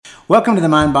Welcome to the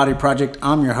Mind Body Project.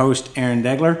 I'm your host, Aaron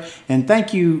Degler, and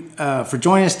thank you for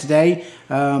joining us today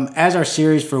as our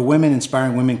series for Women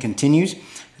Inspiring Women continues.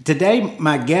 Today,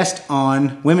 my guest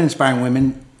on Women Inspiring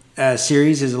Women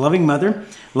series is a loving mother,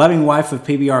 loving wife of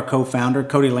PBR co-founder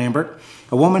Cody Lambert,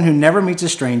 a woman who never meets a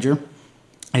stranger,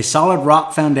 a solid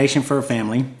rock foundation for her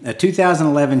family, a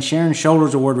 2011 Sharon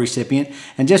Shoulders Award recipient,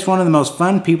 and just one of the most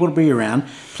fun people to be around.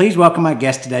 Please welcome my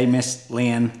guest today, Miss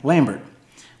Leanne Lambert.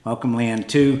 Welcome, Leanne,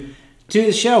 to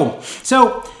the show.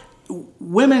 So,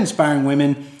 Women Inspiring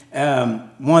Women,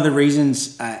 one of the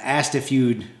reasons I asked if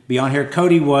you'd be on here,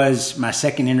 Cody was my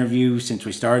second interview since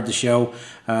we started the show,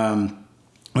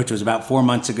 which was about 4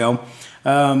 months ago.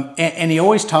 And he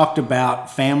always talked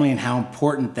about family and how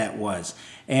important that was.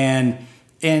 And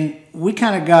we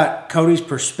kind of got Cody's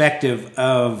perspective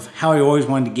of how he always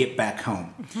wanted to get back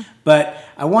home. Mm-hmm. But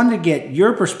I wanted to get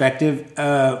your perspective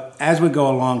as we go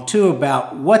along, too,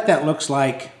 about what that looks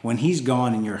like when he's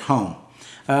gone and you're home.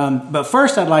 But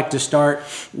first, I'd like to start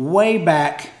way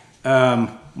back.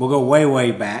 We'll go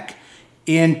way back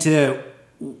into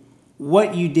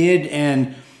what you did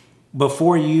and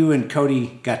before you and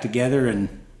Cody got together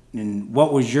and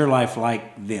what was your life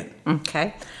like then?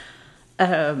 Okay.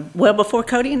 Well, before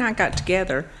Cody and I got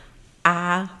together,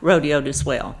 I rodeoed as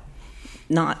well.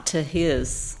 Not to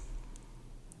his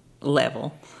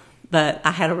level, but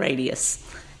I had a radius.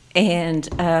 And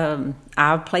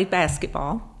I played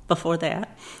basketball before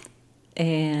that.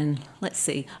 And let's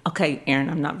see. Okay, Aaron,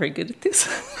 I'm not very good at this.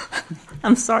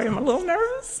 I'm sorry, I'm a little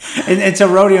nervous. And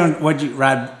so rodeo, what'd you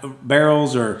ride,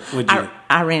 barrels or what'd you?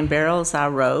 I ran barrels, I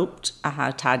roped,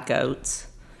 I tied goats.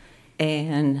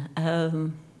 And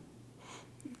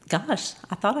gosh,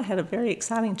 I thought I had a very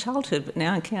exciting childhood, but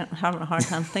now I'm having a hard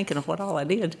time thinking of what all I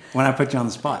did. When I put you on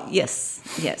the spot. Yes.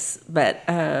 But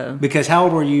because how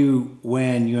old were you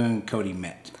when you and Cody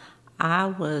met? I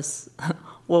was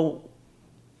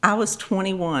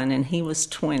 21 and he was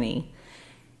 20.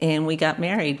 And we got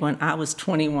married when I was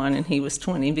 21 and he was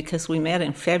 20 because we met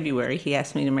in February. He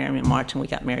asked me to marry him in March and we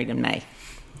got married in May.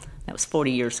 That was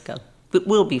 40 years ago. It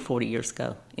will be 40 years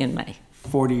ago in May.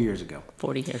 40 years ago.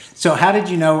 40 years. So how did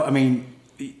you know, I mean,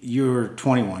 you were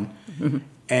 21, mm-hmm.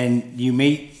 and you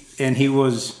meet, and he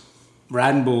was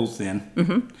riding bulls then.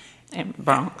 Mm-hmm. And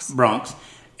Bronx.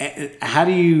 How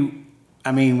do you,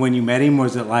 I mean, when you met him,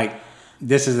 was it like,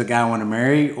 this is the guy I want to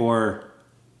marry, or?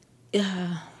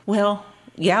 Well,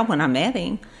 yeah, when I met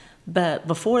him. But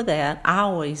before that, I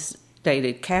always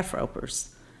dated calf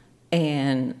ropers.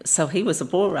 And so he was a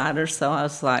bull rider, so I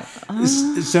was like, oh.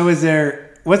 So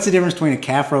what's the difference between a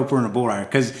calf roper and a bull rider?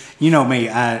 Because you know me,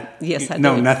 I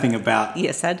know nothing about.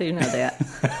 Yes, I do know that.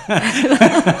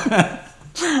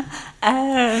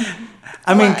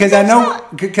 I mean, because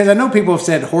I know people have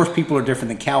said horse people are different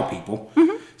than cow people.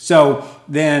 Mm-hmm. So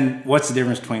then, what's the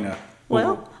difference between a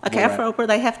calf roper?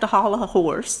 They have to haul a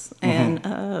horse and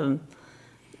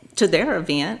to their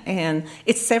event, and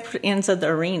it's separate ends of the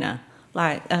arena.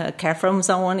 Like calf roping's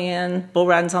on one end, bull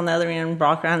riding's on the other end,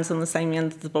 bronc riding's on the same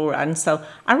end as the bull riding. So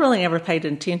I really never paid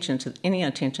attention to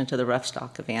the rough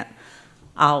stock event.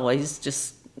 I always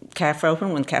just calf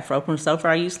roping. When calf roping was over,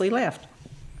 I usually left.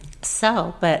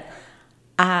 So, but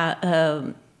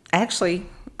I actually,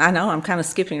 I know I'm kind of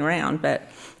skipping around, but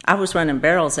I was running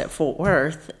barrels at Fort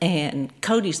Worth, and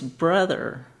Cody's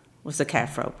brother was a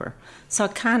calf roper. So I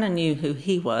kind of knew who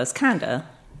he was,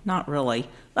 not really,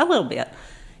 a little bit.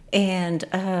 And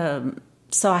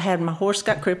so I had my horse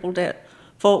got crippled at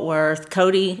Fort Worth.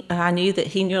 Cody, I knew that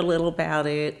he knew a little about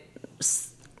it.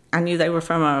 I knew they were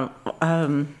from a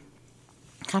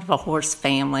kind of a horse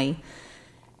family.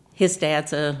 His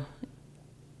dad's a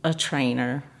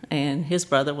trainer, and his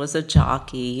brother was a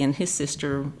jockey, and his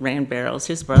sister ran barrels.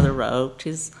 His brother roped.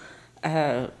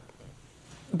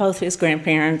 Both his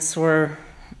grandparents were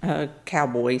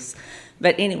cowboys.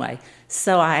 But anyway,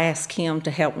 so I asked him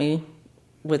to help me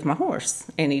with my horse,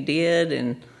 and he did.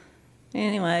 And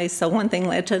anyway, so one thing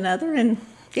led to another, and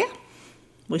yeah,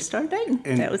 we started dating.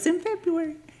 And that was in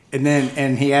February.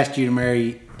 And he asked you to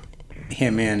marry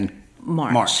him in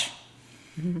March.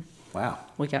 Mm-hmm. Wow.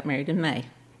 We got married in May.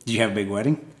 Did you have a big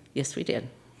wedding? Yes, we did.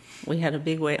 We had a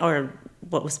big wedding, or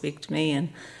what was big to me, and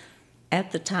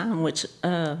at the time, which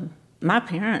my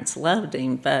parents loved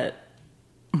him, but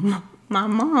my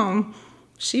mom,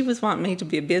 she was wanting me to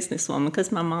be a businesswoman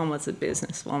because my mom was a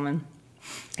businesswoman.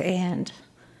 And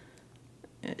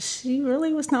she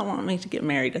really was not wanting me to get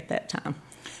married at that time.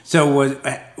 So what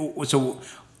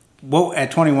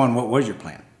at 21, what was your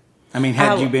plan? I mean,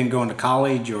 had you been going to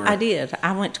college? Or? I did.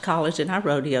 I went to college and I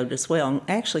rodeoed as well. And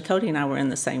actually, Cody and I were in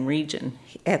the same region.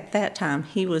 At that time,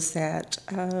 he was at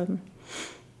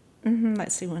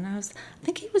Let's see, I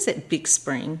think he was at Big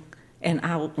Spring, and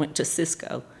I went to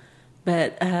Cisco.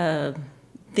 But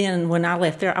then when I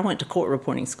left there, I went to court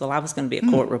reporting school. I was going to be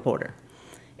a court reporter.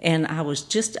 And I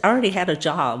already had a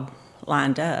job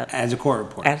lined up. As a court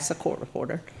reporter? As a court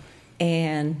reporter.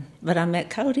 But I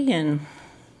met Cody and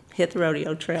hit the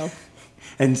rodeo trail.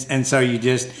 And so you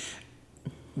just,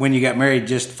 when you got married,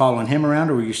 just following him around,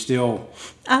 or were you still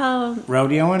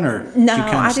rodeoing, or no, did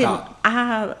you kind of stop?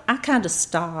 I kind of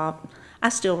stopped. I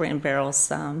still ran barrels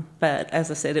some, but as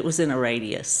I said, it was in a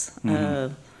radius.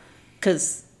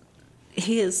 Because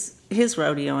his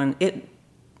rodeoing, it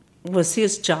was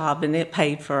his job, and it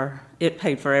paid for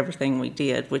everything we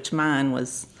did. Which mine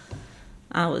was,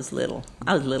 I was little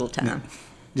time,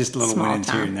 just a little small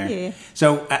winnings here and there. Yeah.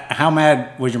 So, how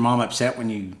mad was your mom upset when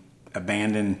you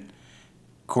abandoned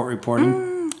court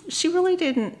reporting? She really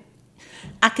didn't.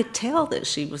 I could tell that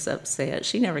she was upset.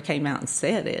 She never came out and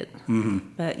said it,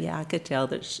 but yeah, I could tell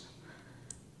that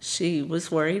she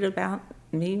was worried about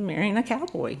me marrying a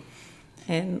cowboy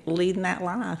and leading that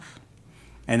life.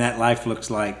 And that life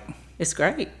looks like, it's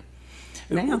great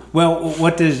now. Well,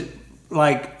 what does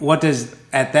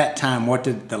at that time, what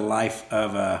did the life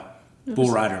of a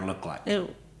bull rider look like?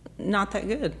 Not that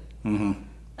good.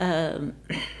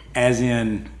 As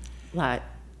in, like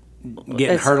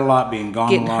getting hurt a lot, being gone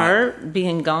a lot. Getting hurt,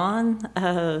 being gone,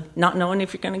 not knowing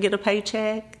if you're going to get a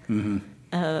paycheck. Yeah,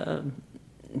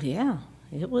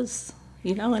 it was,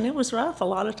 and it was rough a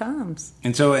lot of times.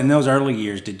 And so in those early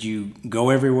years, did you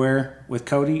go everywhere with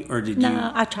Cody, or did you?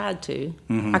 No, I tried to.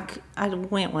 I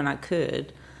went when I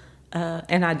could,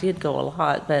 and I did go a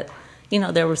lot, but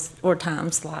there were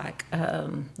times like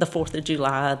the 4th of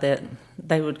July that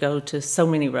they would go to so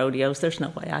many rodeos. There's no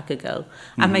way I could go.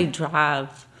 I may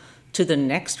drive to the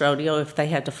next rodeo if they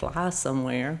had to fly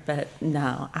somewhere, but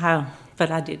no,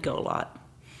 but I did go a lot.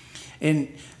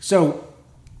 And so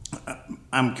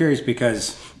I'm curious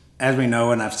because, as we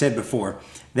know, and I've said before,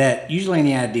 that usually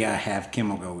any idea I have, Kim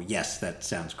will go, yes, that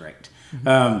sounds great.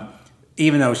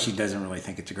 Even though she doesn't really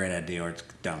think it's a great idea or it's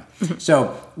dumb.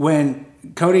 So when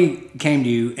Cody came to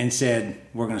you and said,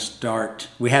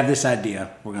 we have this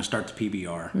idea, we're going to start the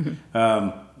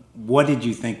PBR, what did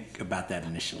you think about that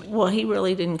initially? Well, he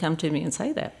really didn't come to me and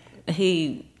say that.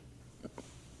 He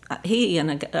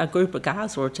and a group of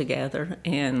guys were together,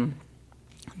 and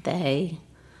they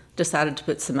decided to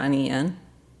put some money in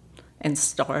and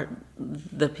start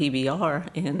the PBR,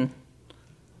 and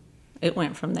it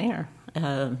went from there.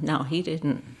 No, he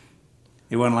didn't.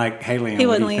 It wasn't like, hey, Leanne, he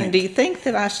wasn't, Leanne, do you think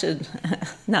that I should?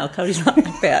 No, Cody's not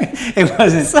like that. It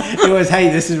wasn't. So, it was, hey,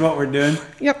 this is what we're doing.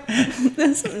 Yep.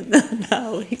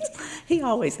 No, he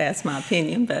always asked my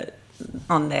opinion, but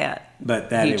on that. But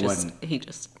that it wasn't. He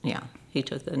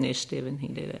took the initiative and he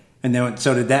did it. And then,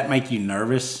 so did that make you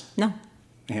nervous? No.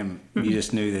 You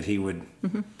just knew that he would,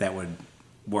 that would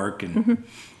work, and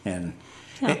and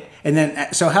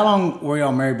then, so how long were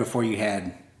y'all married before you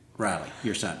had Riley,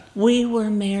 your son? We were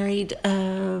married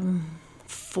a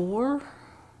little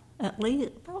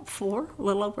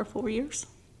over 4 years.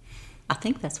 I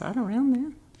think that's right around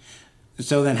there.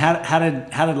 So then,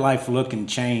 how did life look and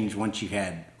change once you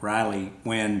had Riley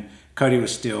when Cody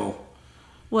was still?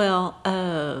 Well,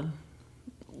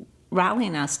 Riley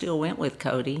and I still went with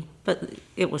Cody, but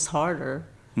it was harder.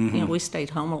 We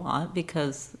stayed home a lot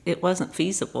because it wasn't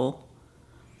feasible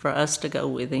for us to go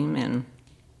with him and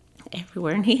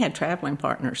everywhere. And he had traveling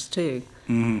partners too.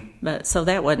 But so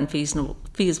that wasn't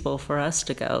feasible for us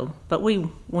to go. But we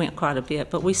went quite a bit.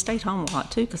 But we stayed home a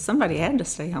lot too because somebody had to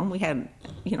stay home. We had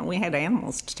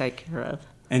animals to take care of.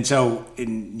 And so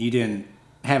you didn't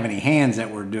have any hands that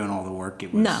were doing all the work.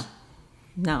 It was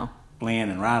no.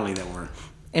 Leanne and Riley that were.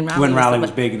 And when Riley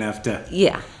was big enough to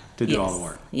do all the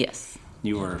work. Yes.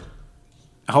 You were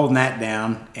holding that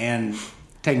down and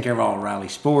taking care of all of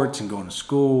Riley's sports and going to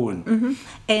school.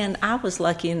 And I was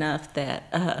lucky enough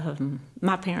that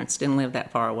my parents didn't live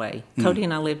that far away. Cody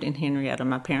and I lived in Henrietta.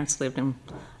 My parents lived in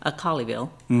Colleyville.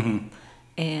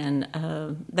 And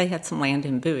they had some land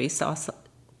in Bowie, so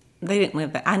they didn't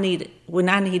live there. When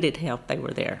I needed help, they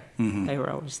were there. They were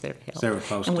always there to help. So they were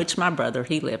close. And which my brother,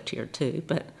 he lived here too.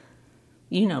 But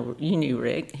you knew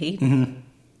Rick.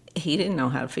 He didn't know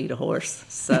how to feed a horse,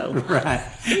 so right.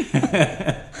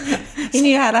 He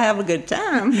knew how to have a good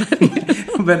time,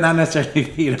 but not necessarily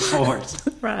feed a horse.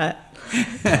 Right.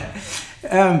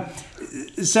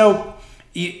 So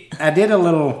I did a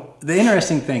little. The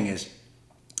interesting thing is,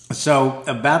 so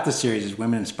about the series is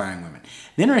Women Inspiring Women.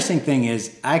 The interesting thing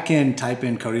is I can type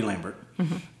in Cody Lambert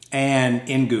and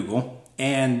in Google,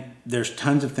 and there's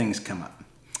tons of things come up.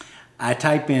 I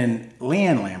type in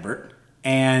Leanne Lambert,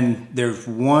 and there's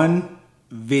one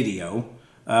video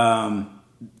on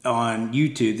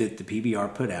YouTube that the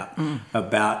PBR put out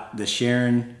about the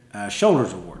Sharon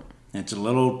Shoulders Award. And it's a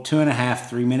little 2.5,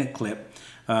 3-minute clip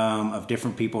of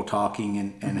different people talking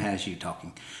and has you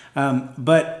talking.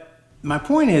 But my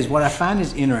point is, what I find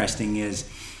is interesting is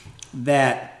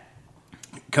that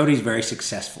Cody's very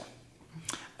successful.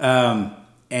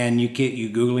 And you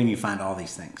Google and you find all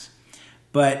these things.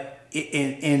 But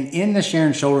in the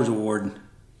Sharon Shoulders Award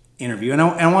interview, and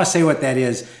I want to say what that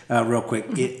is real quick,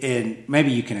 and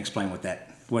maybe you can explain what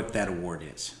that award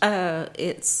is.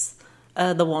 It's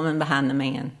the woman behind the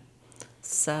man.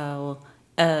 So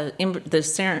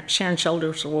the Sharon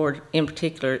Shoulders Award in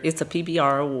particular, it's a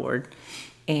PBR award,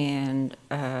 and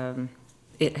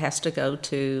it has to go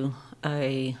to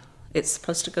it's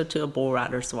supposed to go to a bull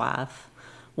rider's wife,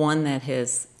 one that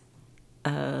has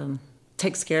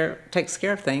takes care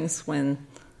of things when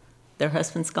their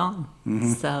husband's gone.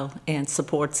 So, and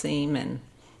supports him, and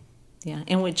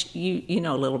in which you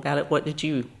know a little about it. What did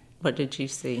you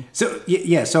see? So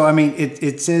so I mean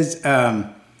it says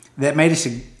that made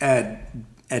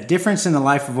a difference in the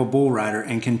life of a bull rider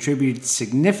and contributed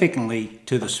significantly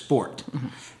to the sport.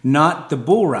 Not the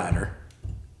bull rider,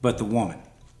 but the woman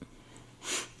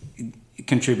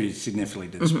contributed significantly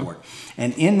to the sport.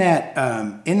 And in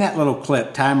that little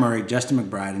clip, Ty Murray, Justin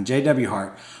McBride, and J.W.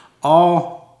 Hart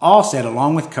all said,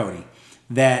 along with Cody,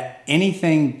 that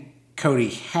anything Cody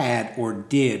had or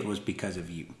did was because of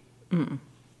you.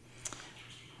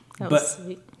 That was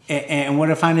sweet. And what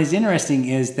I find is interesting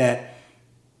is that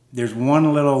there's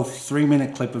one little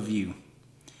 3-minute clip of you,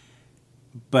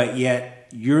 but yet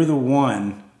you're the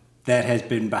one that has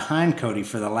been behind Cody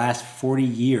for the last 40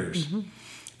 years.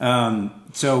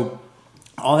 So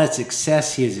all that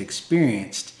success he has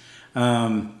experienced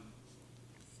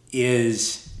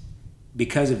is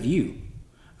because of you,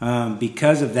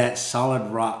 because of that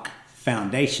solid rock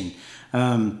foundation.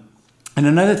 And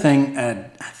another thing,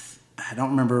 I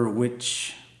don't remember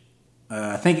which,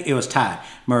 I think it was Ty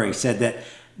Murray said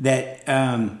that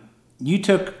you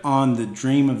took on the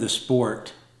dream of the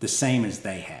sport the same as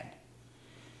they had.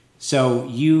 So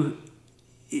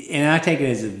and I take it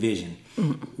as a vision.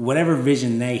 Whatever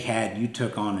vision they had, you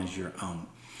took on as your own.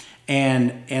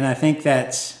 And I think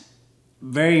that's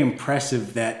very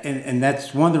impressive and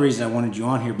that's one of the reasons I wanted you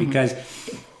on here, because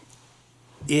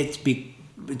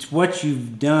it's what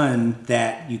you've done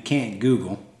that you can't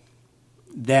Google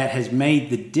that has made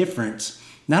the difference,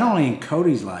 not only in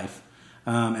Cody's life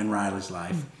and Riley's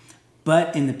life,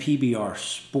 but in the PBR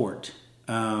sport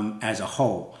as a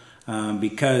whole.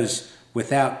 Because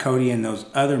without Cody and those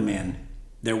other men,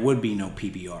 there would be no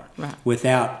PBR. Right.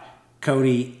 Without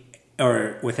Cody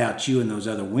or without you and those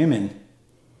other women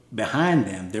behind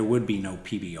them, there would be no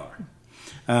PBR.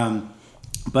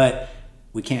 But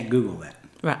we can't Google that.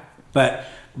 Right. But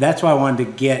that's why I wanted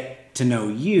to get to know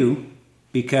you,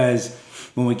 because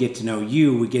when we get to know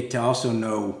you, we get to also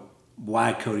know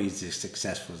why Cody's as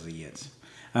successful as he is.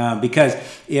 Because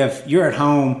if you're at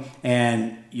home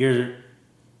and you're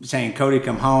saying, Cody,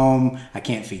 come home, I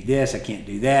can't feed this, I can't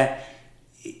do that.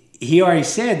 He already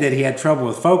said that he had trouble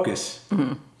with focus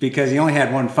because he only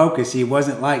had one focus. He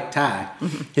wasn't like Ty.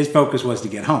 His focus was to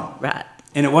get home. Right.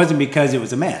 And it wasn't because it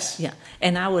was a mess. Yeah.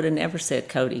 And I would have never said,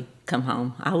 Cody, come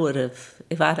home. I would have,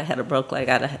 if I'd have had a broke leg,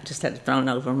 I'd have just had it thrown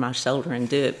over my shoulder and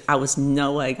do it. I was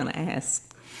no way going to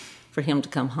ask for him to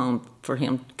come home for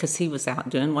him, because he was out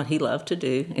doing what he loved to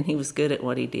do and he was good at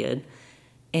what he did.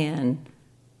 And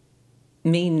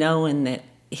me knowing that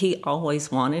he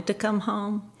always wanted to come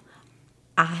home,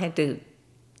 I had to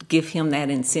give him that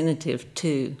incentive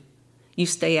too. You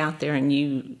stay out there and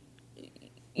you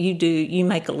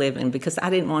make a living, because I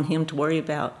didn't want him to worry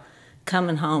about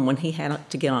coming home when he had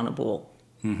to get on a bull.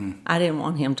 I didn't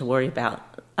want him to worry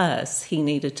about us. He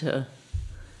needed to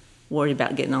worry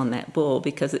about getting on that bull,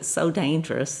 because it's so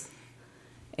dangerous.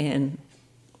 And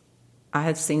I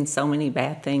have seen so many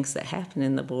bad things that happen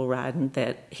in the bull riding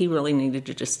that he really needed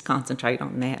to just concentrate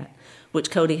on that, which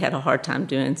Cody had a hard time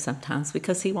doing sometimes,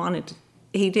 because he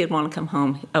did want to come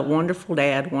home. A wonderful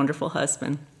dad, wonderful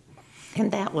husband.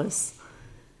 And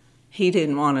he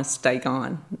didn't want to stay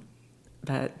gone.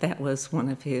 But that was one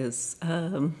of his,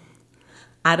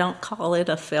 I don't call it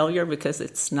a failure, because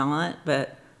it's not,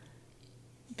 but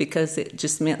because it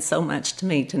just meant so much to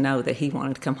me to know that he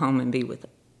wanted to come home and be with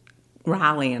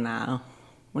Riley and I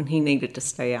when he needed to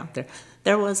stay out there.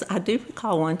 I do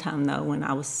recall one time though when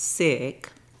I was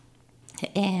sick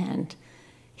and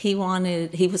he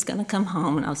was going to come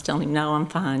home, and I was telling him, no, I'm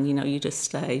fine, you just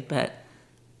stay. But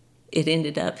it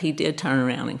ended up, he did turn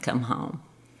around and come home.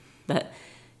 But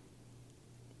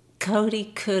Cody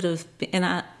could have been,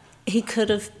 and He could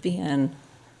have been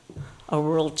a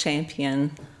world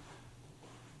champion,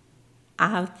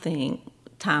 I think,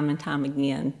 time and time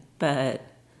again, but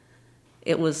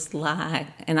it was like,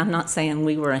 and I'm not saying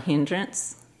we were a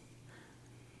hindrance,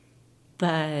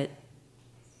 but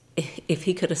if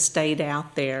he could have stayed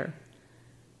out there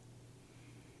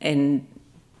and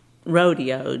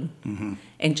rodeoed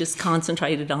and just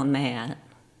concentrated on that,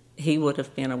 he would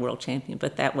have been a world champion,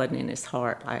 but that wasn't in his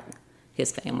heart like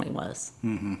his family was.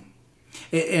 Mm-hmm.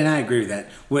 And I agree with that.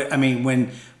 I mean,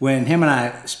 when him and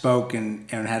I spoke and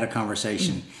had a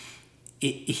conversation,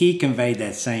 he conveyed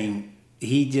that same.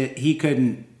 He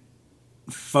couldn't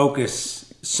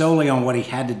focus solely on what he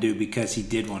had to do because he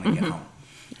did want to get home.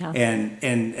 Yeah.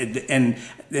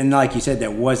 And like you said,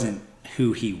 that wasn't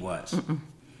who he was.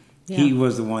 Yeah. He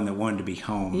was the one that wanted to be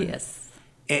home. Yes.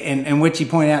 And which he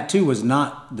pointed out too was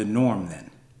not the norm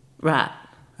then. Right.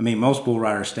 I mean, most bull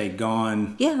riders stayed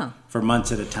gone. Yeah. For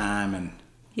months at a time, and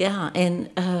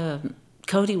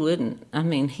Cody wouldn't. I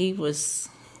mean, he was,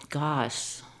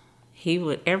 he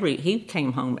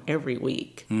came home every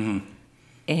week,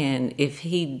 and if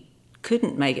he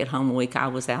couldn't make it home a week,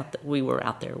 we were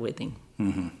out there with him.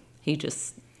 He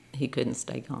couldn't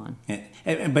stay gone.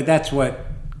 But that's what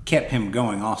kept him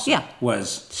going. Also,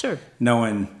 was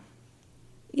knowing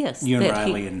you and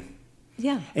Riley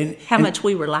and how much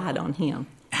we relied on him.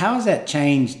 How has that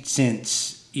changed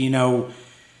since he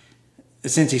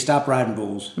stopped riding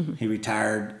bulls? He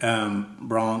retired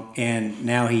bronc, and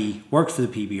now he works for the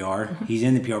PBR. He's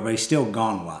in the PBR, but he's still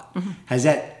gone a lot. Has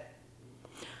that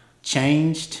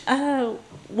changed?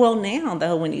 Well, now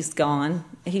though, when he's gone,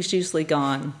 he's usually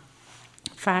gone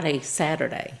Friday,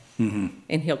 Saturday, and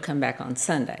he'll come back on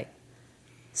Sunday.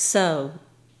 So,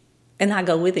 and I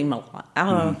go with him a lot.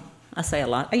 I say a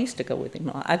lot. I used to go with him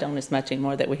a lot. I don't as much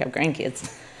anymore that we have grandkids.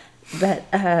 But,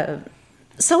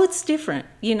 so it's different,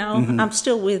 I'm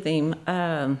still with him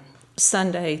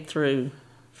Sunday through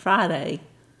Friday.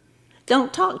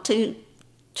 Don't talk to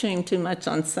him too much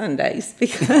on Sundays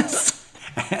because...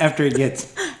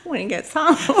 when he gets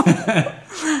home.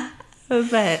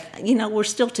 But, we're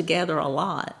still together a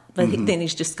lot. But then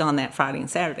he's just gone that Friday and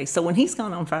Saturday. So when he's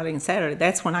gone on Friday and Saturday,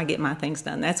 that's when I get my things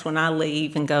done. That's when I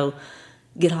leave and go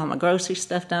get all my grocery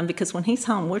stuff done, because when he's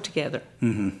home, we're together.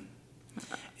 And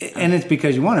it's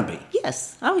because you want to be.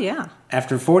 Yes. Oh, yeah.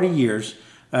 After 40 years,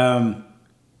 Kim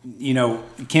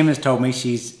has told me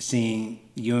she's seeing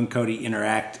you and Cody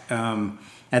interact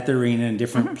at the arena in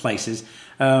different places.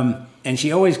 And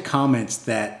she always comments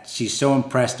that she's so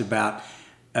impressed about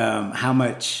how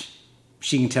much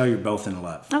she can tell you're both in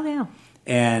love. Oh, yeah.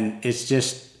 And it's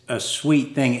just a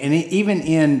sweet thing. And even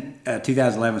in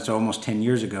 2011, so almost 10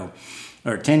 years ago,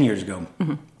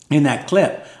 in that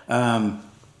clip.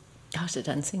 Gosh, it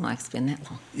doesn't seem like it's been that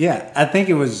long. Yeah, I think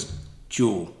it was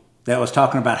Jewel that was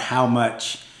talking about how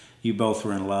much you both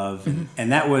were in love.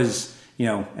 And that was,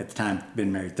 at the time,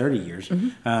 been married 30 years.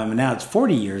 And now it's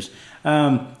 40 years.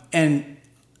 And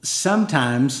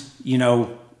sometimes,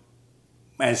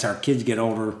 as our kids get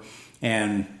older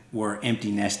and we're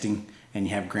empty nesting and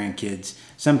you have grandkids,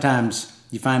 sometimes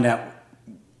you find out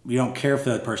you don't care for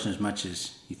the other person as much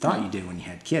as you thought you did when you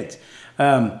had kids.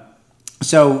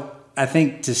 So I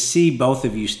think to see both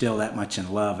of you still that much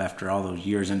in love after all those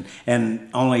years and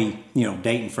only,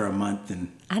 dating for a month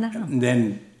and I know. And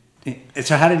then,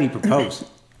 so how did he propose?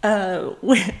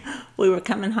 We were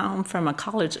coming home from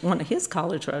one of his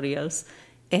college rodeos,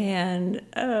 and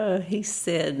he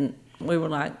said, we were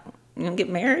like, you want to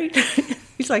get married?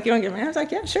 He's like, you want to get married? I was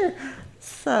like, yeah, sure.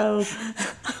 So,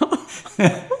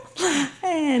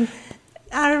 and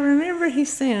I remember he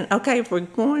saying, okay, if we're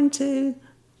going to,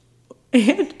 you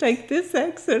have to take this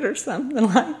exit or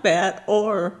something like that.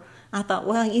 Or I thought,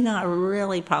 well, I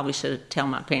really probably should tell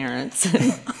my parents.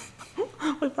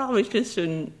 We probably just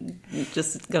shouldn't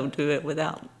just go do it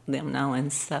without them knowing.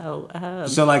 So,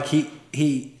 like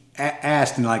he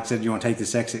asked and like said, you want to take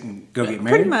this exit and go get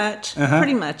married?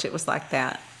 Pretty much it was like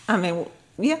that. I mean,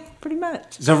 yeah, pretty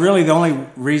much. So really the only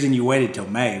reason you waited till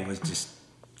May was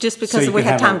just because we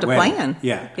had time to plan.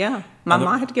 Yeah. Yeah.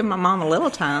 I had to give my mom a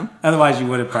little time. Otherwise you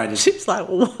would have probably just... She was like,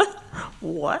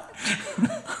 what?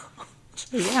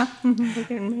 So yeah, we're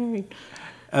getting married.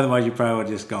 Otherwise you probably would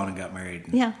have just gone and got married.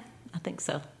 Yeah, I think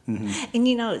so. And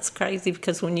it's crazy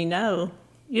because when you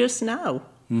just know.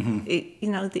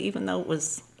 Even though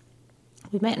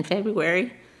we met in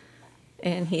February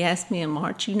and he asked me in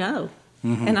March, And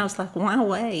I was like, why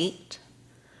wait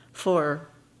for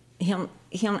him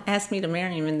asked me to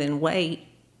marry him and then wait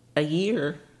a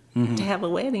year to have a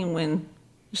wedding when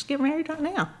just get married right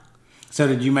now. So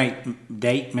did you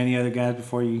date many other guys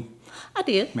before you? I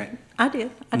did. Met? I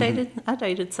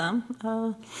dated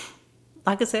some.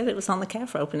 Like I said, it was on the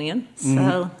calf roping end.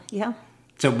 So yeah.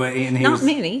 So, but and not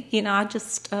many. I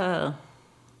just I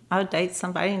would date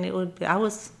somebody, and I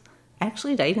was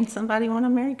actually dating somebody when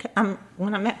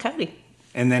I met Cody.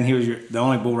 And then he was the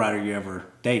only bull rider you ever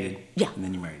dated. Yeah. And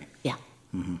then you married him. Yeah.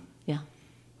 Mm-hmm. Yeah.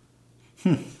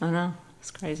 I know.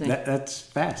 It's crazy. That's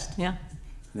fast. Yeah.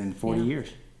 Then 40 years.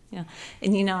 Yeah.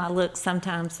 And I look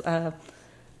sometimes,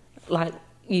 like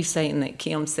you saying that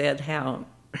Kim said how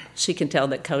she can tell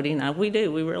that Cody and I, we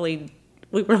really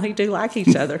do like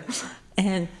each other.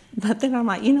 But then I'm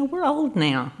like, we're old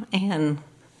now. And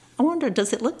I wonder,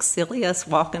 does it look silly us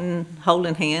walking,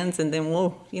 holding hands, and then we'll,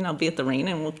 be at the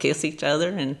arena and we'll kiss each other?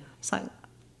 And it's like,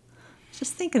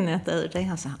 just thinking that the other day,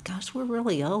 I was like, gosh, we're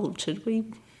really old. Should we?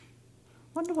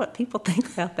 Wonder what people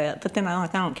think about that. But then I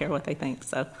don't care what they think.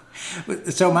 So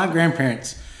my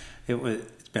grandparents,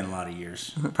 it's been a lot of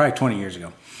years, probably 20 years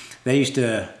ago. They used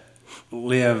to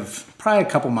live probably a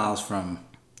couple miles from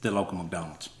the local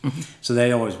McDonald's. Mm-hmm. So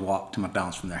they always walk to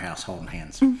McDonald's from their house holding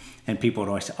hands. Mm-hmm. And people would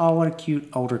always say, oh, what a cute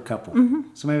older couple. Mm-hmm.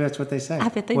 So maybe that's what they say. I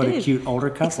bet they do. What a cute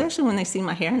older couple. Especially when they see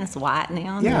my hair and it's white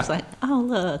now. And it's like, oh,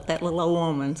 look, that little old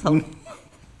woman. So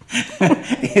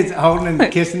it's holding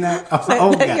and kissing that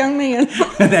old guy. That young man.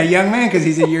 That young man, because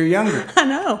he's a year younger. I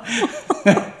know.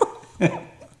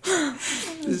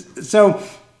 So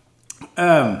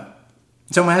I'm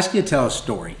going to ask you to tell a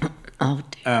story. Oh,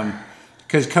 dear.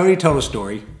 Because Cody told a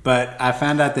story, but I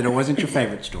found out that it wasn't your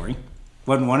favorite story.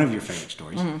 Wasn't one of your favorite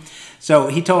stories. Mm-hmm. So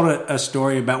he told a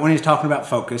story about when he was talking about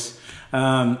focus. He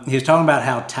was talking about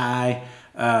how Ty,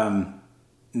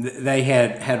 they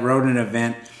had rode an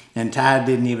event, and Ty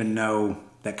didn't even know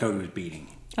that Cody was beating.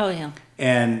 Oh, yeah.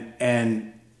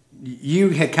 And you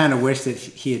had kind of wished that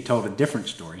he had told a different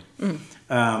story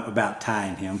about Ty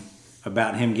and him,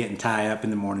 about him getting Ty up in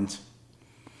the mornings.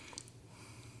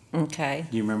 Okay.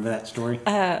 Do you remember that story?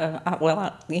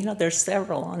 There's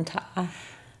several on Ty.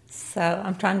 So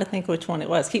I'm trying to think which one it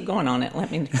was. Keep going on it.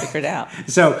 Let me figure it out.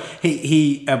 So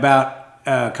he about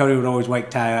Cody would always wake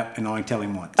Ty up and only tell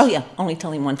him once. Oh, yeah. Only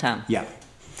tell him one time. Yeah.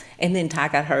 And then Ty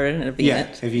got hurt in an event.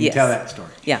 Yeah, if you can tell that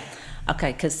story. Yeah.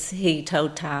 Okay, because he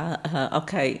told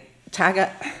Ty,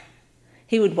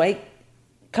 he would wake,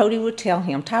 Cody would tell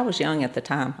him, Ty was young at the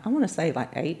time. I want to say like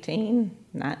 18,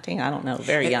 19, I don't know,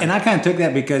 very young. And I kind of took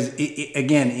that because,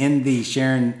 again, in the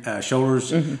Sharon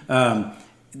Shoulders,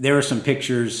 there were some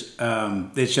pictures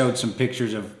that showed some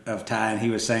pictures of Ty, and he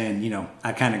was saying,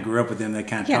 I kind of grew up with him. They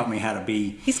kind of taught me how to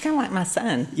be. He's kind of like my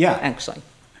son, yeah, actually.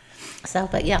 So,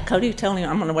 but yeah, Cody would tell him,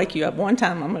 I'm going to wake you up one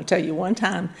time. I'm going to tell you one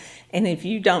time. And if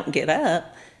you don't get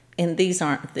up, and these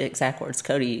aren't the exact words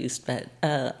Cody used, but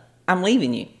I'm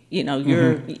leaving you.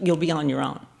 You'll be on your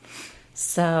own.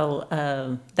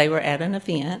 So they were at an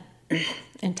event,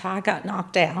 and Ty got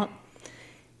knocked out,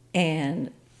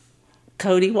 and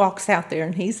Cody walks out there,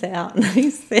 and he's out, and he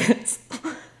says,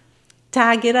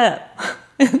 Ty, get up.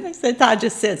 And they said, Ty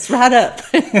just sits right up.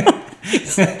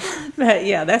 But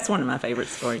yeah, that's one of my favorite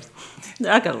stories.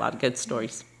 I got a lot of good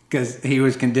stories. Because he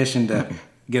was conditioned to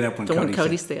get up when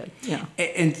Cody said. Yeah.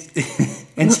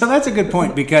 And so that's a good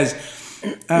point, because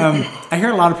I hear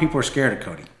a lot of people are scared of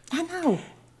Cody. I know.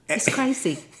 It's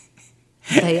crazy.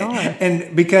 They are.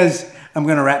 And because I'm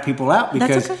going to rat people out,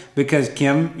 okay. because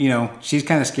Kim, she's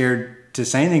kind of scared to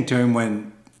say anything to him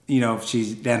when,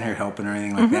 she's down here helping or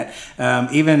anything like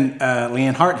that. Even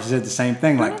Leanne Hart has said the same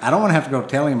thing. Like, I don't want to have to go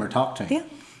tell him or talk to him. Yeah.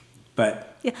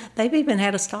 But yeah, they've even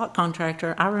had a stock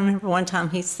contractor. I remember one time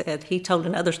he told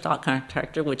another stock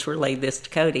contractor, which relayed this to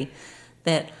Cody,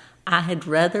 that I had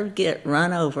rather get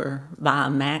run over by a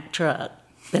Mack truck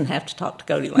than have to talk to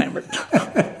Cody Lambert.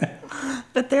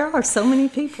 But there are so many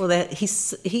people that he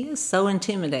is so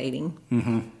intimidating.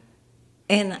 Mm-hmm.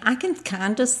 And I can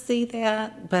kind of see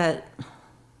that, but,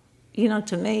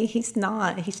 to me, he's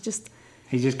not. He's just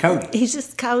Cody. He's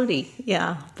just Cody,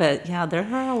 yeah. But, yeah, there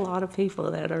are a lot of people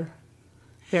that are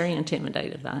very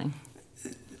intimidated by him.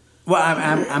 Well,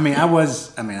 I'll admit,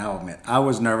 I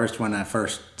was nervous when I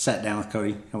first sat down with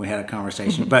Cody and we had a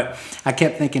conversation. But I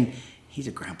kept thinking, he's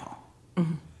a grandpa.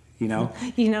 Mm-hmm.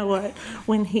 You know what?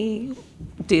 When he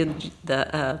did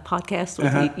the podcast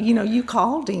with me, you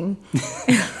called him.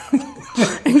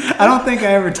 I don't think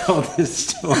I ever told this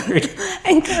story.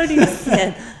 And Cody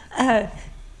said,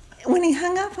 when he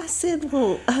hung up, I said,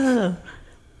 well,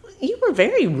 you were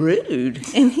very rude.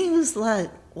 And he was like,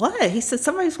 what? He said,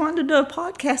 somebody's wanting to do a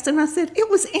podcast. And I said, it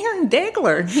was Aaron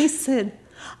Degler. And he said,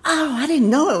 oh, I didn't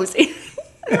know it was Aaron.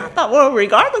 And I thought, well,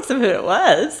 regardless of who it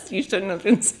was, you shouldn't have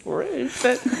been so rude.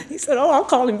 But he said, oh, I'll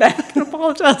call him back and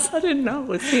apologize. I didn't know it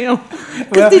was him.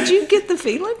 Well, did you get the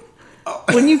feeling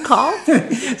when you called?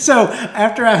 So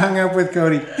after I hung up with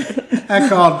Cody, I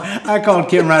called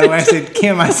Kim right away. I said,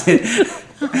 Kim, I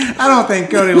don't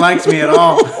think Cody likes me at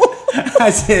all.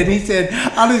 He said,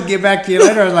 I'll just get back to you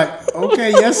later. I was like, okay,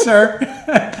 yes, sir.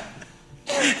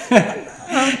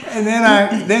 And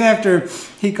then after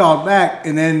he called back,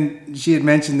 and then she had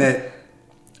mentioned that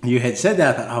you had said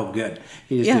that, I thought, oh, good.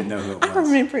 He just didn't know who it was. I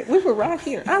remember, we were right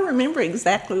here. I remember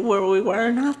exactly where we were,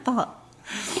 and I thought,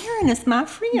 Aaron is my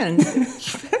friend.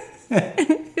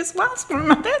 And his wife's one of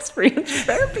my best friends. You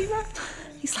better be right.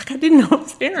 He's like, I didn't know it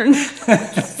was Aaron.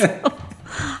 So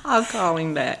I'll call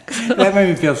him back. That made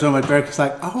me feel so much better. It's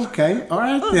like, oh, okay, all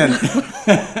right then.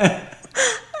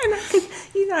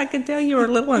 And I could tell you were a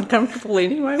little uncomfortable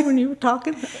anyway when you were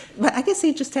talking. But I guess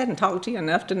he just hadn't talked to you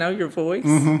enough to know your voice.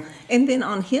 Mm-hmm. And then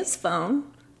on his phone,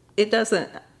 it doesn't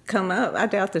come up. I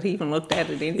doubt that he even looked at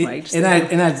it anyway. And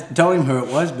I told him who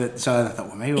it was, but so I thought,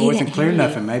 well, maybe it wasn't clear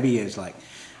enough, and maybe it's like,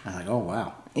 I was like, oh,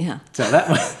 wow. Yeah. So that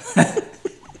was...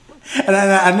 And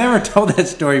I never told that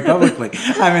story publicly.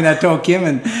 I mean, I told Kim,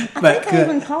 I think I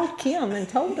even called Kim and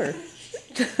told her.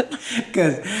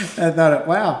 Because I thought,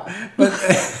 wow. But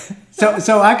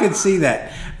so I could see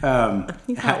that.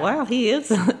 You thought, wow, he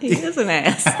is an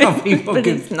ass. But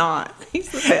he's not. He's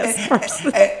the best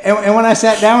person. And when I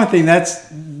sat down with him,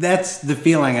 that's the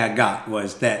feeling I got,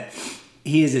 was that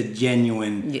he is a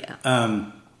genuine. Yeah.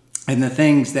 And the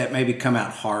things that maybe come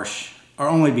out harsh are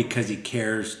only because he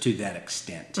cares to that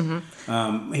extent.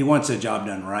 Mm-hmm. He wants a job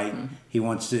done right.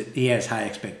 Mm-hmm. He has high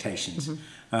expectations.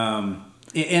 Mm-hmm.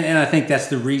 And I think that's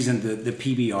the reason the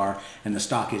PBR and the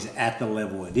stock is at the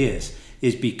level it is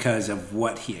because of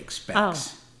what he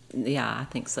expects. Oh, yeah, I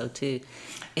think so too.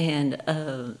 And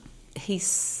he's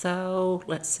so,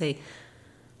 let's see,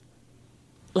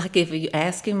 like if you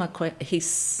ask him a question,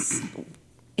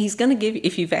 he's going to give you,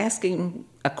 if you've asked him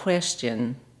a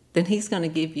question, then he's going to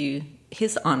give you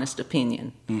his honest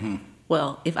opinion. Mm-hmm.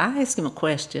 Well, if I ask him a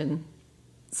question,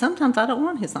 sometimes I don't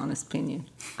want his honest opinion.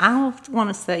 I want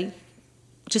to say,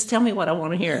 just tell me what I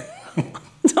want to hear.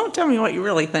 Don't tell me what you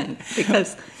really think,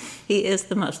 because he is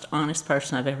the most honest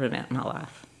person I've ever met in my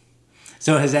life.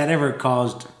 So has that ever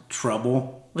caused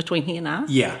trouble? Between he and I?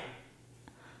 Yeah.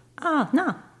 Oh,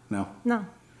 no. No.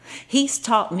 He's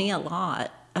taught me a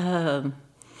lot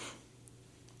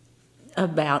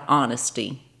about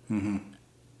honesty. Mm-hmm.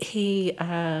 He...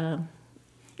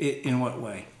 in what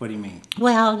way? What do you mean?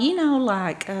 Well,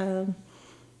 like...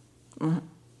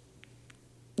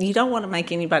 you don't want to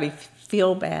make anybody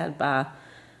feel bad by...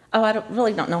 Oh, I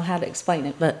really don't know how to explain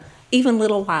it, but even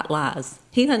little white lies.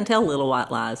 He doesn't tell little white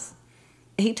lies.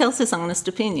 He tells his honest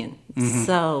opinion. Mm-hmm.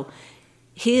 So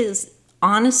his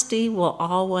honesty will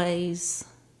always...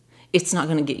 It's not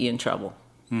going to get you in trouble.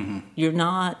 Mm-hmm. You're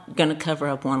not going to cover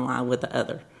up one lie with the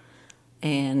other.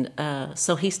 And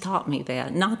so he's taught me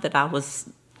that. Not that I was,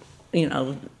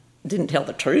 didn't tell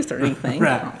the truth or anything.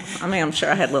 Right. I mean, I'm sure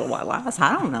I had little white lies.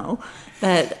 I don't know.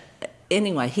 But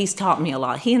anyway, he's taught me a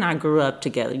lot. He and I grew up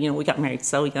together. We got married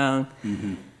so young.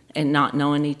 Mm-hmm. And not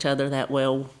knowing each other that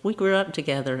well. We grew up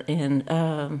together. And,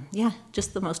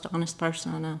 just the most honest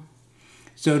person I know.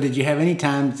 So did you have any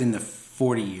times in the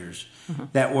 40 years mm-hmm.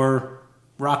 that were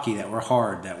rocky, that were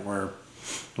hard, that were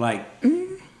like,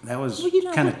 that was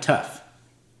kind of tough?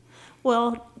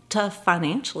 Well, tough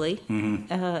financially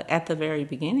mm-hmm. At the very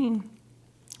beginning.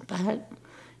 But,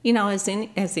 as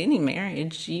any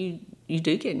marriage, you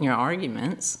do get in your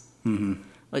arguments, mm-hmm.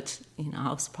 which,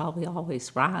 I was probably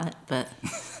always right, but...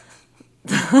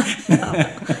 no,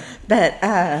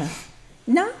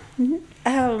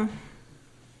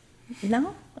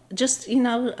 just,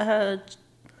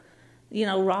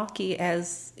 rocky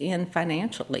as in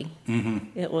financially.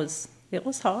 Mm-hmm. It was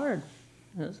hard.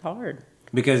 It was hard.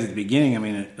 Because at the beginning, I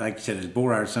mean, like you said, it's bull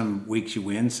riders. Some weeks you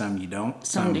win, some you don't.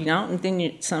 Some you don't, and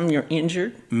then some you're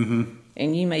injured. Mm-hmm.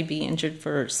 And you may be injured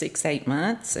for 6-8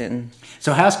 months. And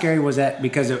so how scary was that?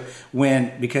 Because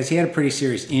he had a pretty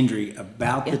serious injury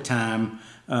about the time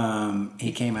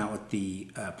he came out with the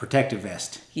protective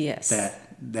vest. Yes.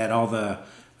 That all the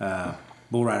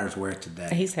bull riders wear today.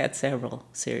 He's had several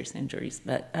serious injuries,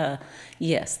 but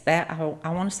yes, that I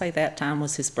want to say that time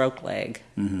was his broke leg.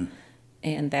 Mm-hmm.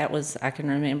 And that was, I can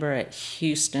remember at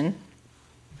Houston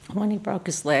when he broke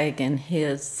his leg, and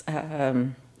his,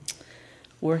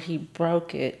 where he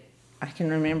broke it, I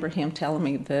can remember him telling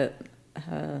me that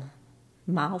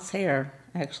Miles Hare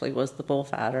actually was the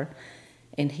bullfighter,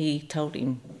 and he told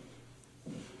him,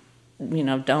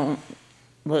 don't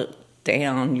look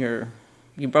down, you're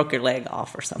you broke your leg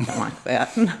off or something like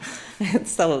that. And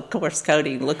so, of course,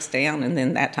 Cody looks down, and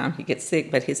then that time he gets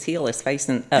sick, but his heel is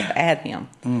facing up at him.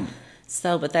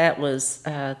 So, but that was,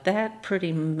 that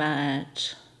pretty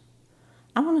much,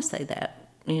 I want to say that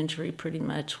injury pretty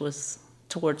much was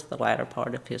towards the latter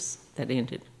part of that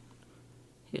ended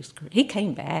his career. He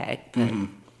came back, but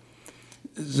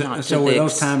So were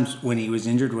those times when he was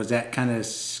injured, was that kind of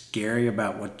scary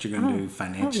about what you're going to do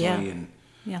financially?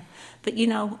 Yeah. But,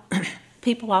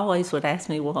 people always would ask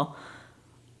me, well,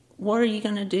 what are you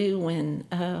going to do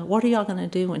what are y'all going to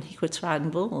do when he quits riding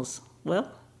bulls?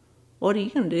 Well, what are you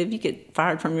going to do if you get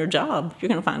fired from your job? You're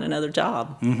going to find another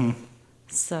job.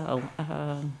 So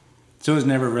it was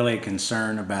never really a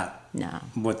concern about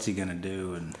what's he going to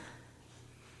do?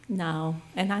 No,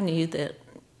 and I knew that,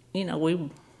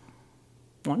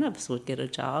 one of us would get a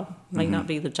job. May not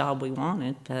be the job we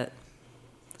wanted,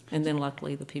 and then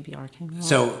luckily the PBR came along.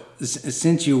 So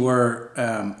since you were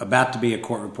about to be a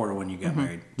court reporter when you got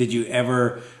married, did you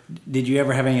ever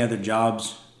have any other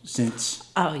jobs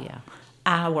since? Oh yeah,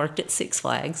 I worked at Six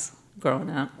Flags growing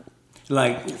up.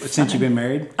 Like since you've been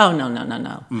married? Oh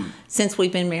no. Since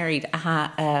we've been married,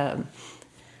 I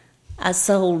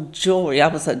sold jewelry. I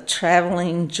was a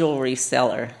traveling jewelry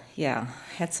seller. Yeah,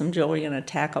 had some jewelry in a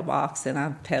tackle box, and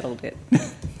I peddled it.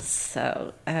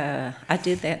 So I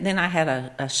did that. Then I had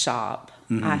a shop.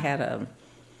 I had a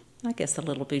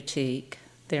little boutique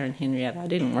there in Henrietta. I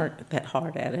didn't work that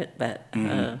hard at it, but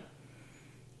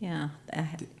yeah.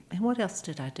 And what else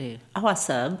did I do? Oh, I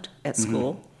subbed at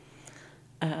school.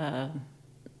 I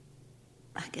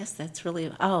guess that's really.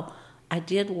 Oh, I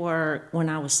did work when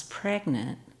I was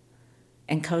pregnant,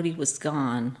 and Cody was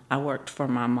gone. I worked for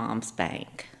my mom's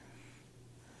bank.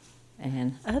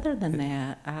 And other than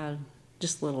that,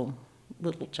 just little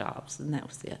jobs, and that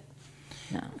was it.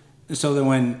 No. So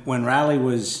then when Riley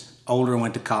was older and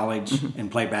went to college and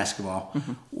played basketball,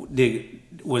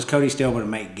 was Cody still able to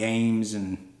make games?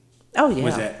 Oh,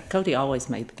 yeah. Cody always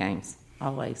made the games,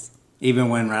 always. Even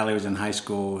when Riley was in high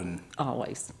school?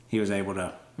 Always. He was able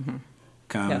to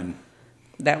come and...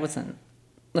 That was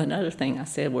another thing I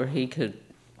said where he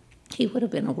would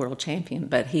have been a world champion,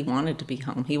 but he wanted to be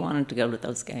home. He wanted to go to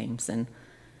those games, and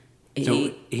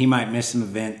so he might miss some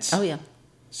events. Oh yeah,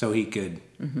 so he could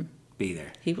be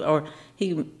there. He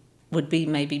would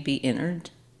maybe be entered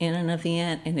in an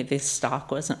event, and if his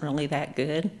stock wasn't really that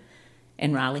good,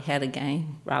 and Riley had a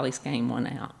game, Riley's game won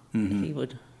out. He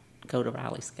would go to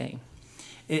Riley's game.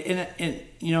 And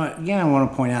again, I want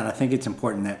to point out, I think it's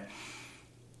important that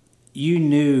you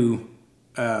knew.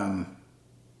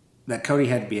 That Cody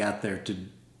had to be out there to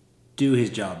do his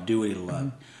job, do what he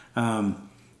loved.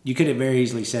 You could have very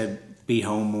easily said, be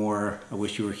home more, I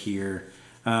wish you were here.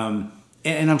 And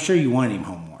I'm sure you wanted him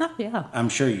home more. Oh, yeah. I'm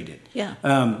sure you did. Yeah.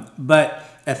 But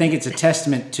I think it's a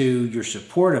testament to your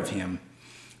support of him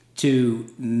to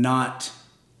not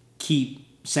keep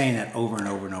saying that over and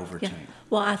over and over to him.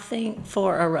 Well, I think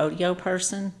for a rodeo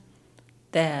person,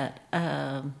 that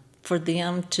for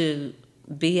them to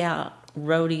be out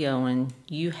rodeoing,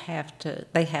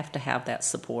 they have to have that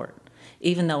support.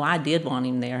 Even though I did want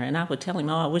him there, and I would tell him,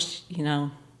 "Oh, I wished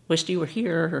you were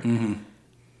here,"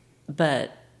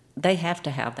 but they have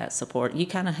to have that support. You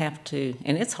kind of have to,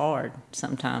 and it's hard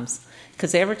sometimes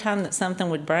because every time that something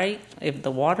would break, if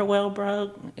the water well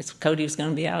broke, Cody was going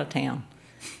to be out of town.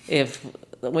 If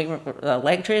the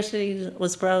electricity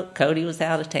was broke, Cody was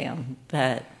out of town.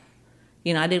 But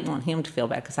I didn't want him to feel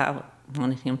bad because I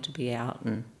wanted him to be out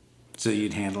and. So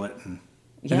you'd handle it, and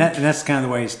that's kind of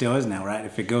the way it still is now, right?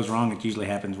 If it goes wrong, it usually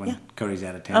happens when Cody's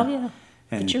out of town. Oh yeah,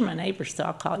 but you're my neighbor, so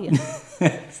I'll call you.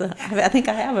 So I think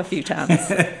I have a few times.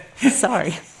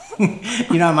 Sorry.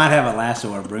 I might have a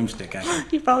lasso or a broomstick.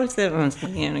 You probably said once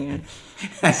again.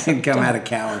 I can come out a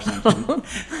cow or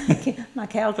something. My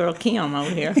cowgirl Kim over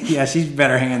here. Yeah, she's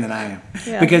better hand than I am.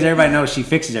 Yeah. Because everybody knows she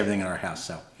fixes everything in our house.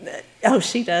 So. Oh,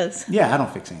 she does? Yeah, I don't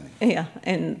fix anything. Yeah,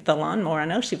 and the lawnmower, I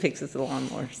know she fixes the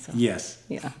lawnmower. So. Yes.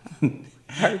 Yeah,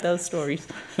 heard those stories.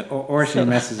 or she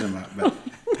messes them up, but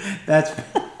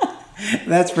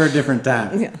that's for a different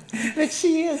time. Yeah, but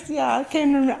she is. Yeah,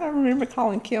 I remember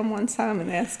calling Kim one time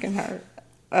and asking her.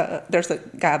 There's a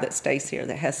guy that stays here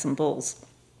that has some bulls,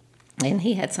 and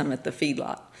he had some at the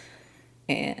feedlot,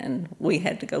 and we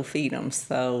had to go feed them.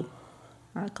 So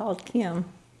I called Kim.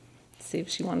 See if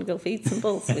she wanted to go feed some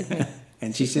bulls with me.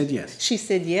 And she said yes. She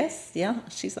said yes. Yeah,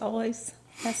 she's always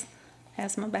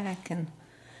has my back. And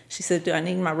she said, "Do I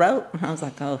need my rope?" And I was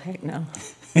like, "Oh heck no."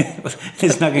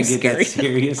 It's not going to get that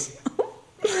serious.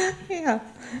 Yeah,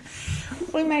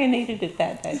 we may have needed it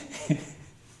that day.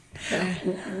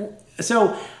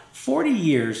 So, 40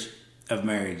 years of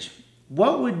marriage.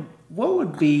 what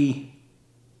would be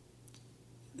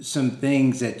some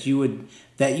things that you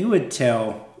would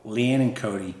tell Leanne and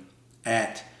Cody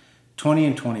at 20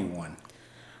 and 21?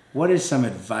 What is some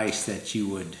advice that you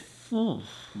would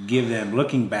give them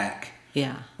looking back?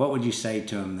 Yeah. What would you say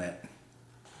to them that?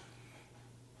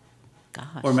 Gosh.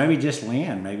 Or maybe just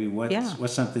Leanne. Maybe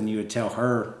what's something you would tell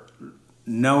her,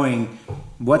 knowing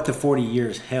what the 40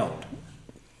 years held?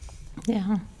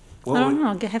 Yeah. I don't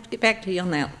know. I have to get back to you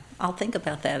on that. I'll think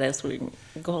about that as we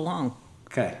go along.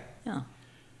 Okay. Yeah.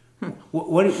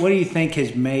 What do you think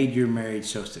has made your marriage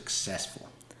so successful?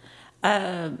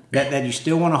 That you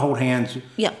still want to hold hands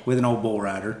with an old bull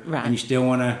rider, right? And you still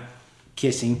want to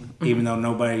kiss him, even though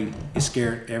nobody is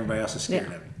scared. Everybody else is scared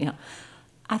of him. Yeah.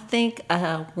 I think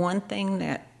one thing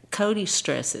that Cody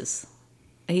stresses,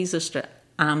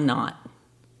 I'm not.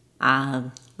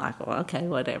 I'm like, well, okay,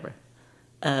 whatever.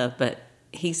 But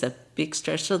he's a big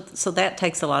stressor, so that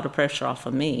takes a lot of pressure off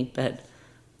of me. But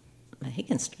he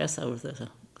can stress over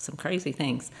some crazy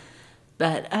things.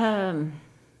 But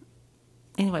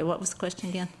anyway, what was the question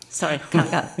again? Sorry, kind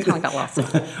of got lost.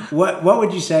 What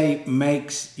would you say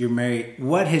makes your marriage?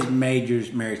 What has made your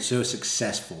marriage so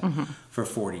successful for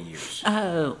 40 years?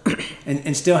 Oh,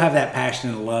 and still have that passion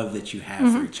and love that you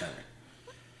have for each other.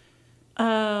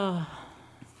 Oh,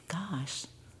 gosh,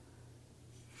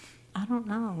 I don't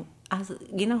know.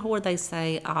 You know where they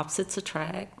say opposites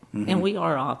attract, and we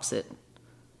are opposite.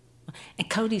 And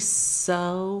Cody's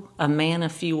so a man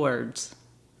of few words.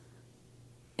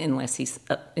 Unless he's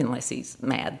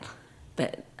mad,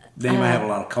 but they might have a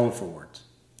lot of colorful words.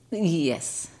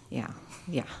 Yes, yeah.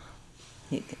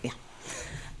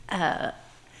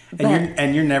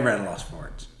 And you're never at a loss for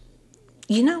words.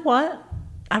 You know what?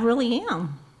 I really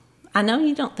am. I know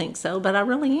you don't think so, but I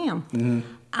really am.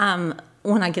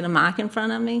 When I get a mic in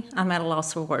front of me, I'm at a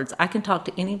loss for words. I can talk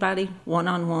to anybody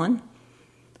one-on-one,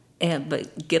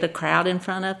 but get a crowd in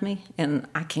front of me, and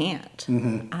I can't.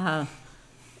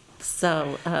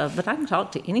 But I can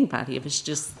talk to anybody if it's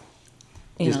just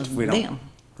them.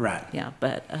 Right. Yeah,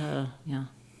 but yeah.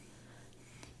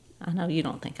 I know you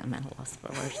don't think I'm at a loss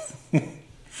for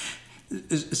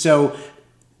words. So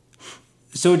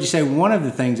would you say one of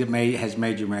the things that has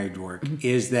made your marriage work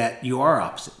is that you are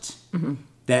opposites?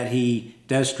 That he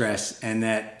does stress and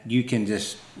that you can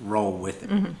just roll with it?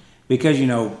 Because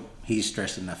he's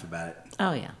stressed enough about it.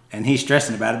 Oh, yeah. And he's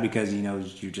stressing about it because he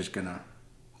knows you're just going to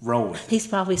roll with it. He's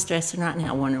probably stressing right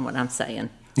now, wondering what I'm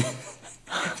saying.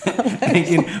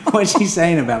 Thinking, what's she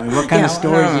saying about me? What kind of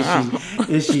stories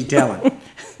is she telling?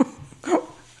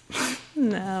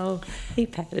 No, he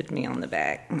patted me on the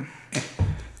back.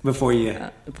 Before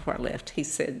I left, he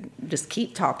said, just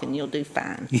keep talking, you'll do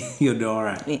fine. You'll do all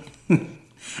right. Yeah.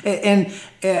 And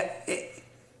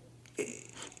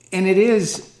it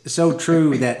is so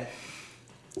true that,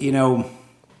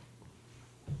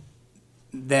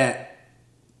 that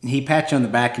he pat you on the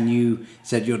back and you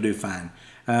said you'll do fine.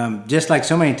 Just like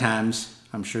so many times,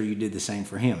 I'm sure you did the same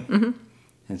for him.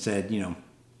 And said, you're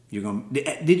going.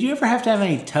 Did you ever have to have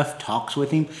any tough talks with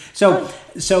him? So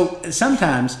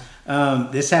sometimes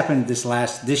this happened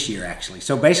this year actually.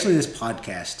 So basically, this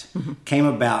podcast came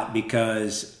about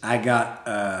because I got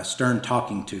a stern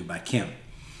talking to by Kim.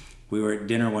 We were at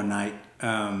dinner one night,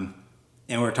 and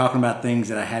we were talking about things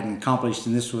that I hadn't accomplished,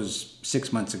 and this was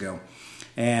 6 months ago.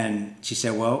 And she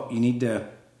said, "Well, you need to."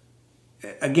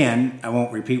 Again, I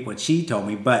won't repeat what she told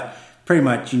me, but pretty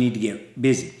much you need to get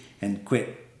busy and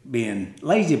quit being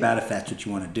lazy about it if that's what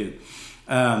you want to do.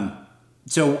 And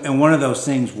one of those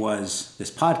things was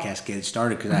this podcast getting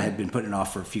started because I had been putting it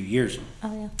off for a few years.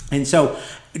 Oh, yeah. And so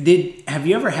have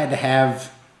you ever had to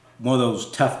have one of those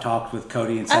tough talks with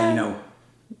Cody and say,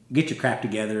 get your crap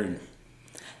together? And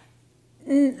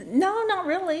No, not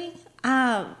really.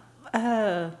 Now,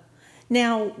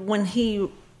 when he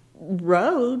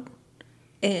rode,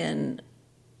 and,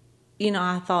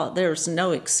 I thought there's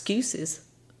no excuses.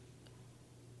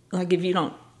 Like if you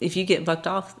get bucked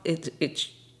off,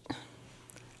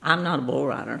 I'm not a bull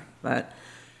rider, but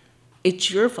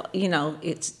it's your fault.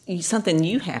 It's something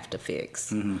you have to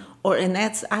fix.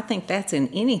 I think that's in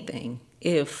anything.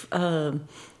 If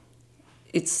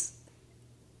it's,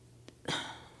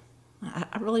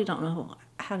 I really don't know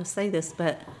how to say this,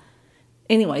 but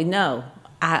anyway, no,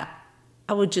 I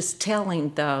would just tell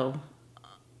him though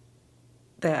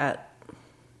that,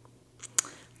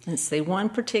 let's see, one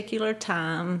particular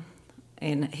time,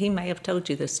 and he may have told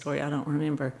you this story, I don't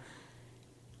remember.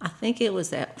 I think it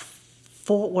was at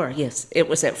Fort Worth. Yes, it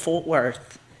was at Fort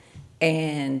Worth.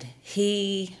 And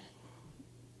he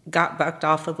got bucked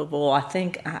off of a bull. I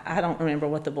think, I don't remember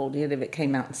what the bull did, if it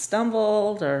came out and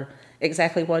stumbled or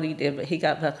exactly what he did, but he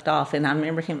got bucked off. And I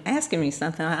remember him asking me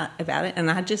something about it, and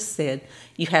I just said,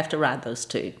 you have to ride those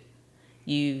two.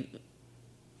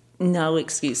 No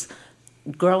excuse.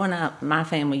 Growing up, my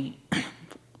family,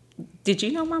 did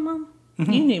you know my mom?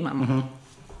 Mm-hmm. You knew my mom.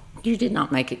 Mm-hmm. You did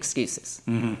not make excuses.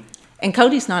 Mm-hmm. And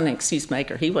Cody's not an excuse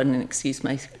maker. He wasn't an excuse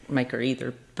maker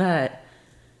either. But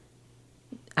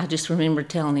I just remember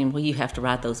telling him, well, you have to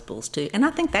ride those bulls too. And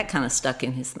I think that kind of stuck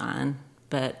in his mind.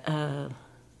 But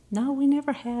no, we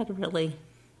never had really.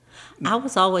 I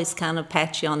was always kind of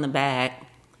pat you on the back,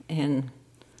 and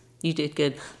you did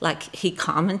good. Like, he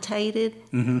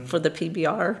commentated for the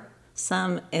PBR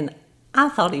some, and I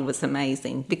thought he was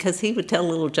amazing because he would tell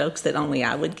little jokes that only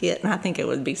I would get, and I think it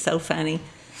would be so funny.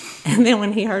 And then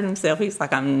when he heard himself, he's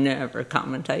like, I'm never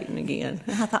commentating again.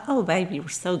 And I thought, oh, baby, you were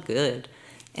so good.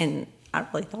 And I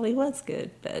really thought he was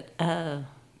good. But,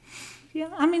 yeah,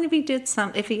 I mean,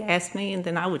 if he asked me, and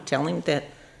then I would tell him that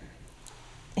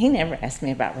he never asked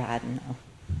me about riding,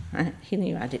 though. He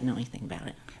knew I didn't know anything about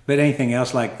it. But anything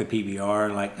else like the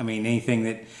PBR, anything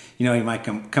that, he might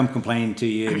come complain to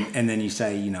you, and then you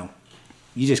say,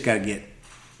 you just got to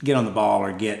get on the ball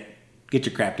or get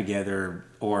your crap together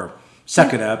or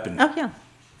suck it up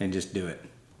and just do it.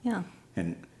 Yeah.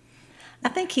 And I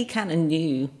think he kind of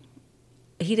knew.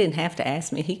 He didn't have to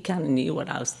ask me. He kind of knew what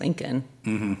I was thinking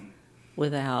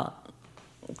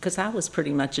because I was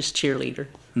pretty much his cheerleader.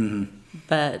 Mm-hmm.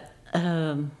 But,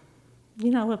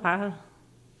 if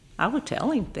I would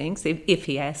tell him things. If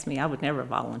he asked me, I would never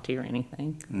volunteer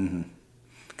anything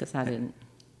because I didn't.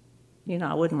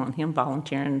 I wouldn't want him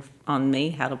volunteering on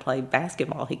me how to play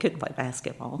basketball. He couldn't play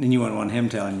basketball. And you wouldn't want him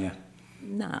telling you?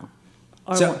 No.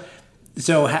 So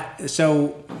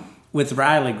with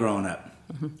Riley growing up,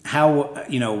 how,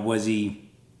 was he,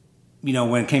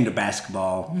 when it came to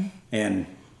basketball and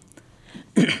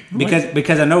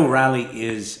because I know Riley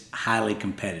is highly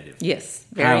competitive. Yes,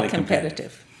 very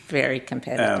competitive. Very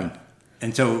competitive.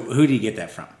 And so who do you get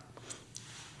that from?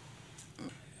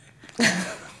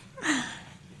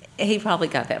 He probably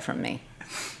got that from me.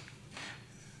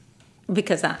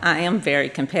 Because I am very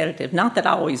competitive. Not that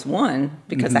I always won,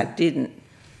 because I didn't,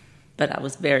 but I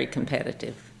was very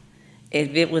competitive.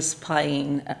 If it was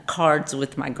playing cards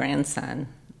with my grandson,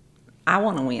 I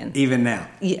want to win. Even now?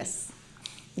 Yes.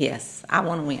 Yes, I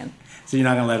want to win. So you're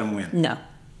not going to let him win?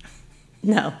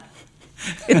 No.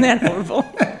 Isn't that horrible?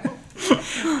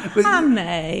 I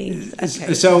may.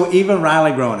 Okay. So even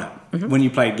Riley growing up, when you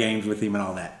played games with him and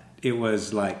all that, it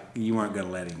was like you weren't going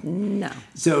to let him? No.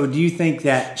 So do you think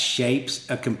that shapes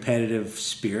a competitive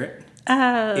spirit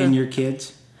in your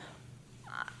kids?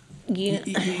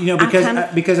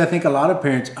 Because I think a lot of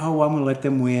parents, I'm going to let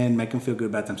them win, make them feel good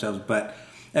about themselves. But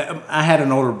I had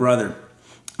an older brother,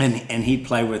 and he'd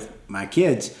play with my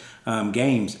kids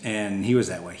games, and he was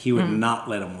that way. He would not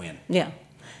let them win. Yeah.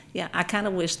 Yeah, I kind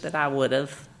of wish that I would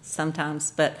have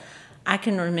sometimes, but I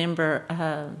can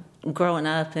remember growing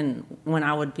up and when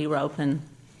I would be roping,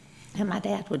 and my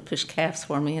dad would push calves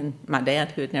for me, and my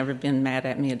dad, who had never been mad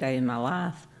at me a day in my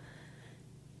life,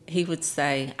 he would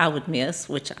say, I would miss,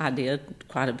 which I did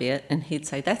quite a bit, and he'd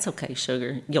say, that's okay,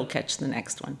 sugar, you'll catch the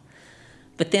next one.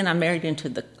 But then I married into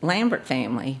the Lambert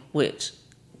family, which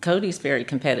Cody's very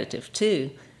competitive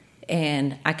too.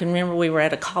 And I can remember we were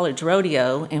at a college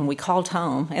rodeo, and we called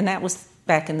home, and that was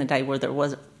back in the day where there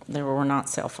were not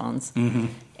cell phones. Mm-hmm.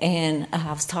 And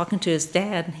I was talking to his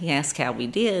dad, and he asked how we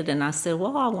did, and I said,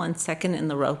 well, I won second in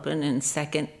the roping and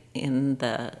second in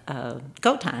the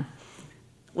go time,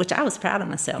 which I was proud of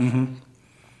myself. Mm-hmm.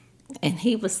 And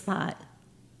he was like,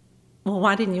 well,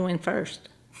 why didn't you win first?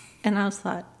 And I was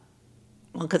like,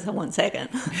 well, because I won second.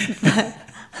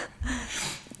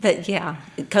 But yeah,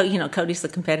 Cody's a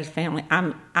competitive family.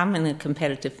 I'm in a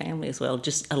competitive family as well,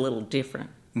 just a little different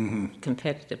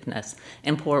competitiveness.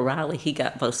 And poor Riley, he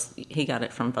got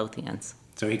it from both ends.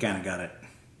 So he kind of got it.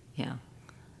 Yeah.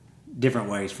 Different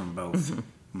ways from both.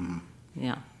 Mm-hmm. Mm-hmm.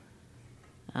 Yeah.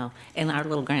 Oh, and our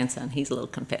little grandson, he's a little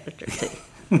competitor too.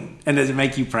 And does it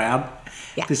make you proud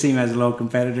to see him as a little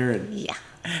competitor? Yeah,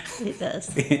 it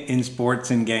does. In sports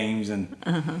and games and.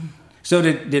 So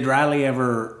did Riley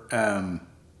ever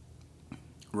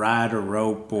ride or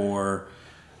rope or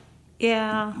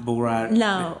bull ride?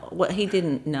 No, he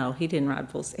didn't. No, he didn't ride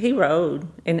bulls. He rode,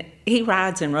 and he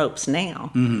rides and ropes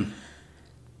now. Mm-hmm.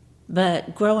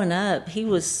 But growing up, he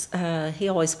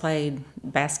always played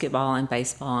basketball and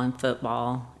baseball and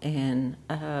football, and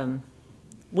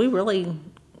we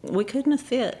couldn't have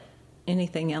fit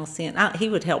anything else in. He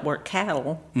would help work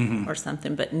cattle or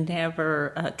something, but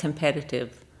never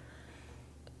competitive.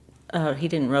 He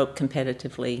didn't rope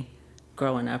competitively.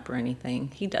 growing up or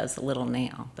anything. He does a little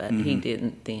now, but he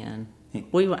didn't then.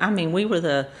 We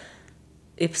were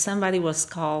if somebody was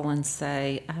to call and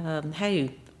say,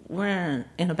 hey, we're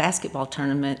in a basketball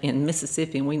tournament in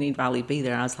Mississippi and we need Riley to be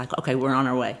there, I was like, okay, we're on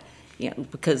our way.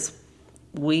 Because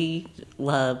we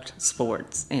loved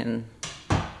sports, and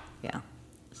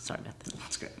sorry about that.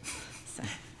 That's good.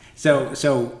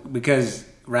 So because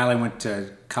Riley went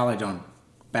to college on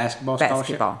basketball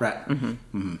scholarship? Right. Mm-hmm.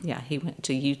 Mm-hmm. Yeah, he went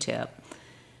to UTEP,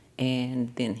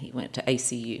 and then he went to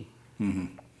ACU. Mm-hmm.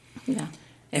 Yeah,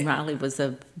 and Riley was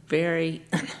a very,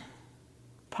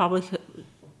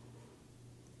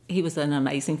 he was an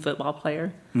amazing football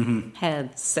player. Mm-hmm.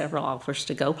 Had several offers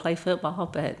to go play football,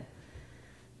 but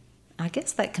I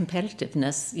guess that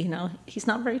competitiveness, he's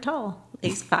not very tall.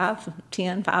 He's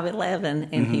 5'10", 5'11",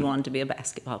 and he wanted to be a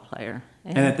basketball player.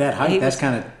 And at that height, that's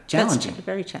kind of challenging. That's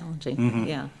very challenging.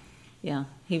 Mm-hmm. Yeah.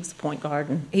 He was a point guard,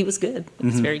 and he was good. He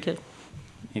was very good.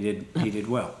 He did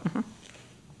well. Mm-hmm.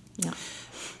 Yeah.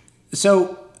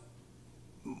 So,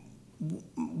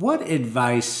 what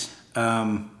advice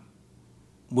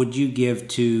would you give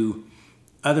to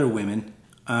other women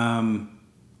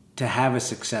to have a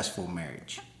successful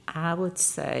marriage? I would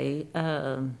say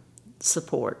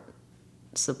support.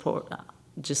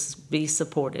 Just be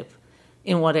supportive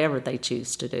in whatever they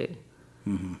choose to do.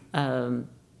 Mm-hmm.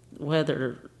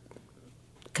 Whether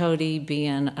Cody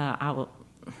being, I will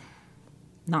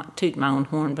not toot my own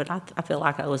horn, but I feel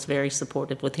like I was very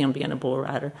supportive with him being a bull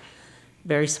rider.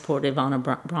 Very supportive on a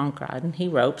bronc ride, and he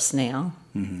ropes now.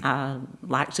 Mm-hmm. I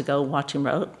like to go watch him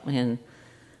rope, and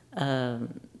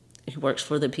he works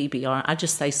for the PBR. I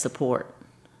just say support.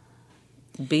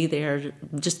 Be there,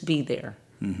 just be there.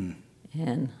 Mm-hmm.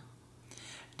 And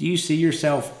do you see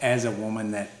yourself as a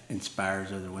woman that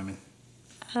inspires other women?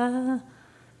 No.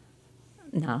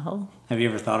 Have you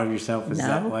ever thought of yourself as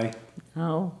that way?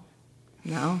 No.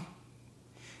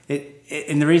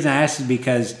 And the reason I ask is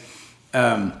because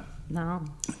no.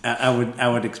 I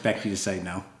would expect you to say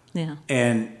no. Yeah.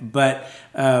 But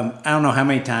I don't know how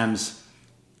many times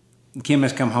Kim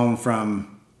has come home from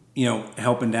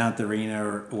helping down at the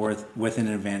arena or with an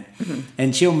event, mm-hmm.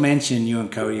 and she'll mention you and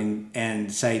Cody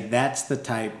and say that's the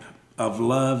type of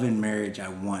love and marriage I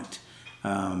want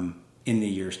in the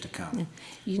years to come.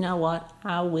 You know what?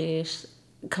 I wish,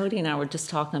 Cody and I were just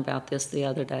talking about this the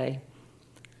other day.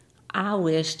 I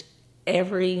wished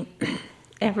everybody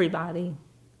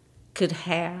could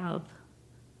have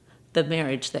the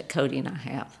marriage that Cody and I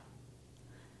have.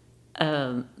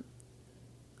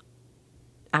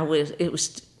 I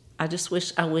wished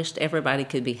everybody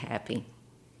could be happy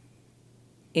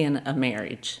in a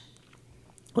marriage,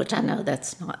 which I know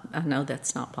that's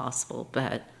not possible,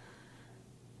 but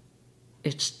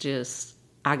it's just,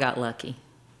 I got lucky.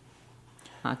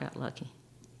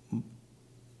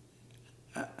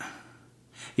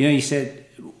 You said,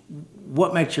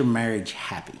 what makes your marriage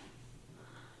happy?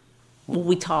 Well,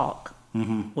 we talk.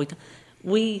 Mm-hmm.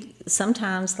 We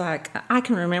sometimes, like, I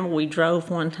can remember we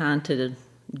drove one time to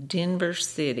Denver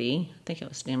City, I think it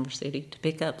was Denver City, to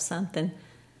pick up something,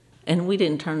 and we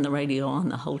didn't turn the radio on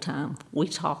the whole time. We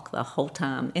talked the whole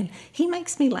time, and he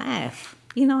makes me laugh.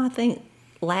 I think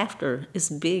laughter is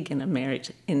big in a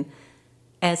marriage, and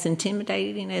as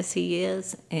intimidating as he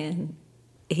is, and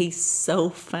he's so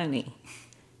funny.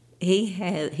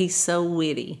 He's so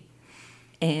witty,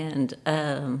 and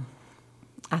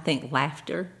I think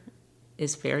laughter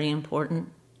is very important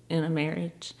in a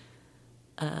marriage.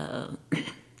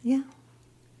 Yeah.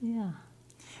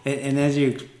 And as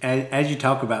you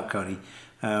talk about Cody,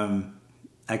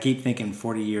 I keep thinking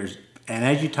 40 years. And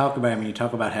as you talk about him, you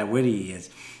talk about how witty he is,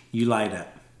 you light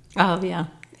up. Oh yeah,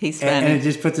 he's funny, and it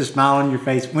just puts a smile on your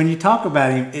face when you talk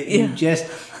about him.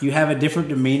 You have a different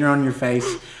demeanor on your face,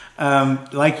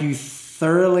 like you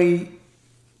thoroughly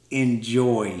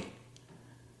enjoy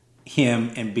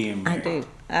him and being married.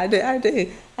 I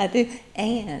do,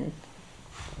 and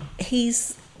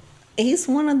he's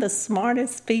one of the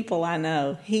smartest people I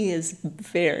know. He is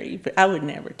I would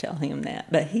never tell him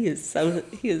that, but he is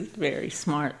very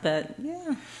smart. But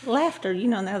yeah, laughter,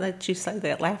 now that you say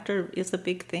that, laughter is a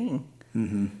big thing.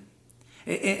 Mm-hmm.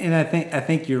 And I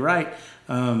think you're right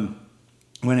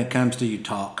when it comes to you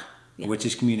talk, which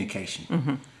is communication.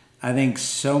 Mm-hmm. I think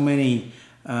so many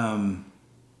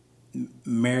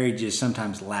marriages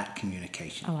sometimes lack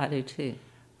communication. Oh, I do too.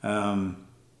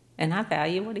 And I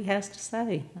value what he has to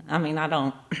say. I mean, I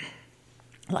don't,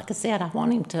 like I said, I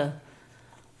want him to,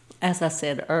 as I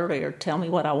said earlier, tell me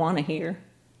what I want to hear.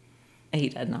 He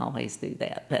doesn't always do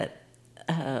that, but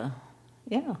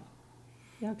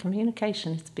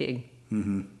communication is big.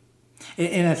 Mm-hmm.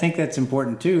 And I think that's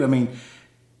important too. I mean,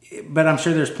 But I'm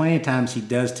sure there's plenty of times he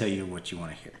does tell you what you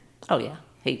want to hear. Oh, yeah,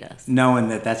 he does. Knowing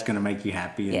that that's going to make you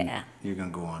happy and Yeah. you're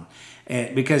going to go on.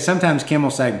 And because sometimes Kim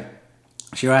will say,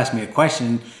 she'll ask me a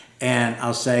question and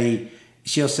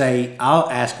she'll say, I'll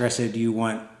ask her, I say, do you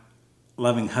want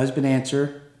loving husband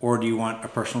answer or do you want a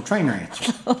personal trainer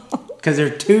answer? Because they're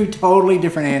two totally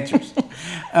different answers.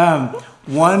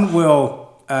 One will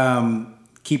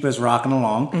keep us rocking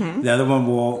along. Mm-hmm. The other one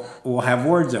will have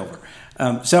words over.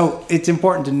 So it's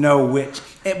important to know which.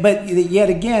 But yet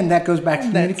again, that goes back to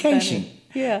communication.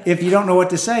 Yeah. If you don't know what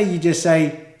to say, you just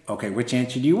say, okay, which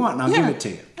answer do you want? And I'll give it to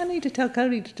you. I need to tell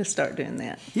Cody to start doing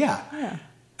that. Yeah.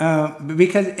 Yeah.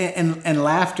 Because and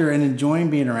laughter and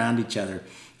enjoying being around each other.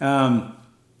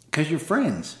 Because you're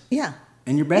friends. Yeah.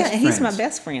 And you're best friends. Yeah, he's my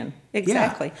best friend.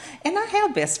 Exactly. Yeah. And I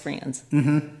have best friends.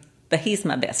 Mm-hmm. But he's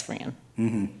my best friend.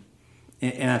 Mm-hmm.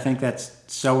 And I think that's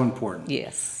so important.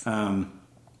 Yes. And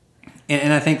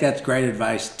I think that's great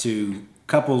advice to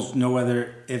couples, know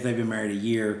whether if they've been married a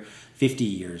year, 50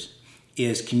 years,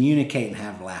 is communicate and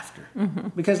have laughter. Mm-hmm.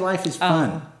 Because life is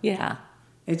fun. Yeah.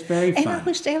 It's very fun. And I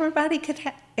wished everybody could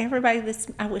have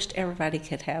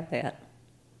that.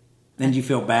 And you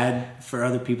feel bad for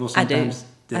other people sometimes?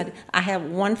 I do. I have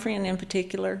one friend in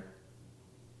particular.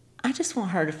 I just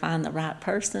want her to find the right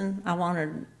person. I want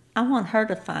her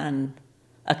to find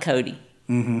a Cody.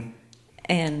 Mm-hmm.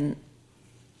 And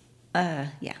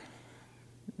yeah.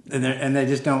 And they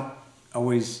just don't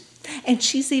always. And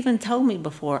she's even told me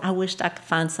before, I wished I could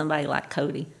find somebody like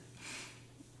Cody.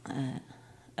 I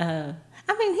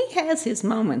mean, he has his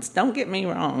moments. Don't get me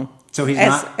wrong. So he's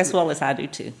not as well as I do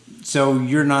too. So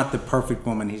you're not the perfect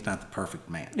woman. He's not the perfect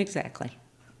man. Exactly,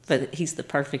 but he's the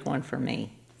perfect one for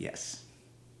me. Yes,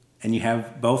 and you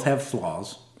both have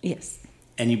flaws. Yes,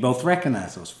 and you both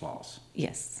recognize those flaws.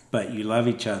 Yes, but you love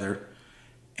each other,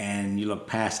 and you look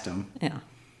past them. Yeah,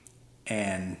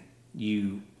 and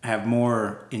you have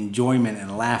more enjoyment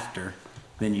and laughter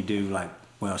than you do like,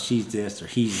 well, she's this or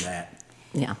he's that.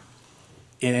 Yeah.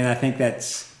 And I think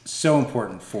that's so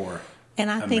important for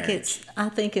I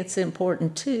think it's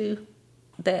important too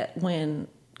that when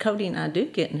Cody and I do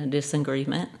get in a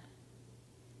disagreement,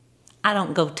 I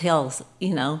don't go tell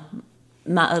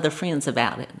my other friends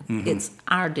about it. Mm-hmm. It's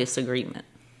our disagreement.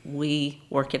 We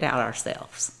work it out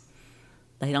ourselves.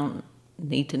 They don't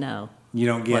need to know. You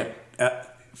don't get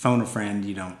phone a friend.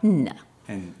 You don't. No.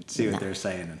 And see what they're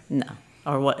saying. No.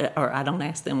 Or I don't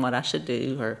ask them what I should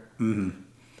do or. Mm-hmm.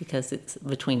 Because it's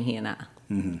between he and I.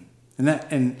 Mm-hmm.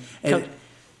 And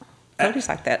Cody's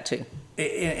like that too.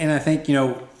 And I think,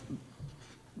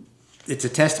 it's a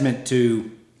testament to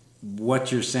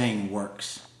what you're saying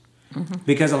works. Mm-hmm.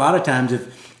 Because a lot of times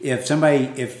if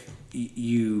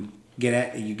you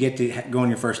get to go on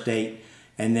your first date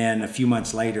and then a couple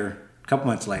months later,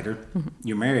 mm-hmm.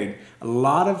 you're married, a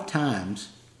lot of times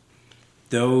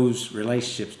those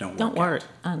relationships don't work.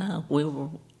 I know. We were.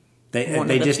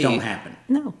 They just don't happen.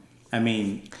 No. I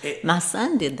mean... my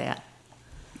son did that.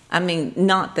 I mean,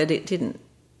 not that it didn't...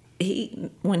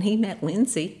 When he met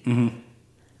Lindsay, mm-hmm.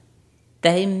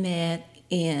 they met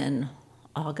in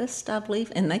August, I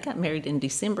believe, and they got married in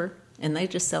December, and they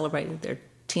just celebrated their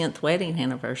 10th wedding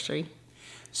anniversary.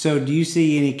 So do you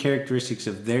see any characteristics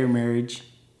of their marriage?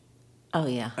 Oh,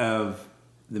 yeah. Of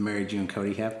the marriage you and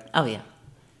Cody have? Oh, yeah.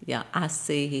 Yeah,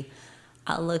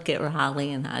 I look at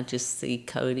Riley and I just see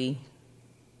Cody.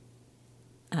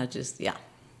 Yeah.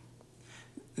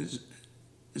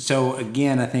 So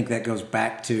again, I think that goes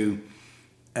back to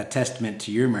a testament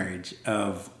to your marriage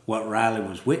of what Riley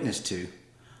was witness to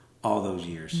all those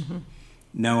years. Mm-hmm.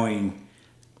 Knowing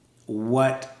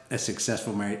what a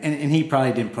successful marriage, and he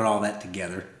probably didn't put all that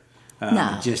together.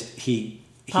 No. Just he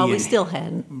probably still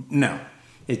hadn't. No.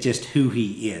 It's just who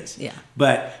he is. Yeah.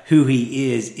 But who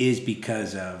he is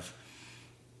because of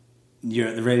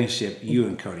the relationship you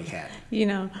and Cody had.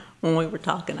 When we were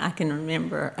talking, I can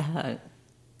remember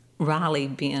Riley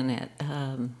being at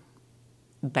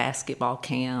basketball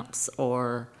camps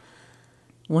or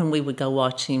when we would go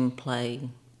watch him play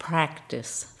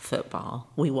practice football.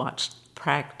 We watched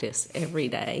practice every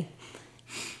day.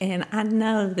 And I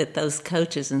know that those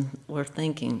coaches were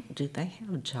thinking, do they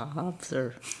have jobs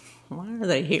or... why are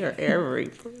they here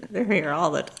they're here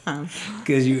all the time?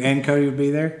 Because you and Cody would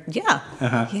be there? Yeah.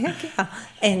 Uh-huh. Yeah.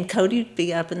 And Cody would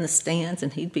be up in the stands,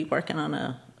 and he'd be working on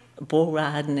a bull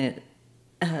riding at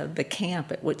the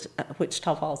camp at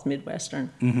Wichita Falls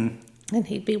Midwestern. Mm-hmm. And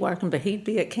he'd be working, but he'd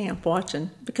be at camp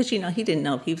watching because, he didn't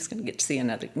know if he was going to get to see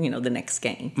another, the next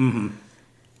game. Mm-hmm.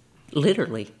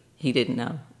 Literally, he didn't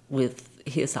know with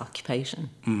his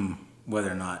occupation.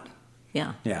 Whether or not.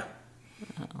 Yeah. Yeah.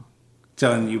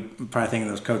 So, and you probably thinking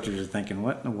those coaches are thinking,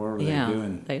 what in the world are they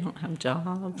doing? They don't have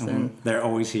jobs. And they're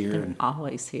always here. They're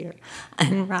always here.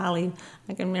 And Riley,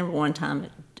 I can remember one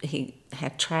time he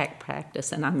had track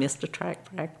practice, and I missed a track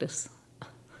practice.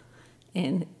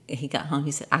 And he got home,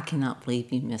 he said, I cannot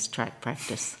believe you missed track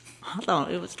practice. I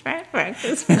thought it was track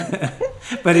practice.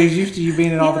 But he's used to you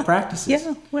being at all the practices.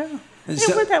 Yeah, well,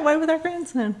 we're that way with our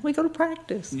grandson. We go to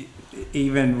practice.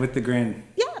 Even with the grand?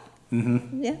 Yeah.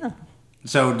 Mm-hmm. Yeah.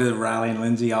 So do Riley and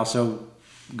Lindsay also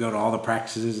go to all the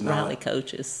practices? And Riley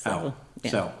coaches. So,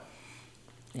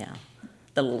 yeah.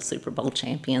 The little Super Bowl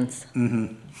champions.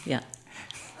 Mm-hmm. Yeah.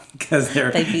 Because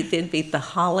they did beat the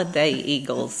Holiday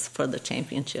Eagles for the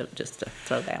championship, just to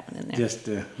throw that one in there.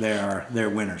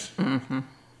 They're winners. Mm-hmm.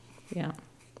 Yeah.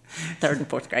 3rd and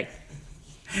 4th grade.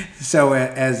 So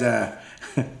as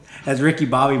Ricky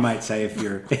Bobby might say, if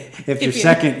you're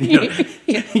second,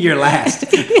 you're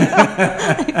last.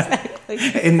 Yeah,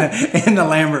 exactly. in the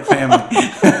Lambert family.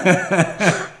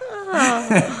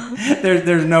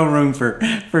 There's no room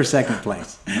for second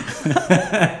place.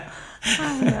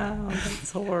 I know,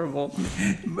 that's horrible.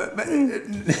 But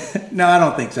no, I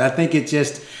don't think so. I think it's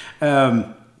just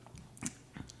I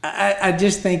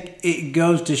just think it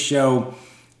goes to show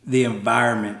the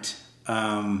environment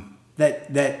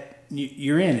that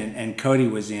you're in, and Cody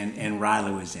was in, and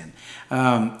Riley was in.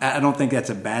 I don't think that's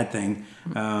a bad thing.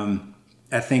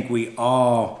 I think we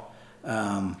all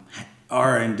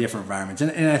are in different environments,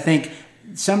 and I think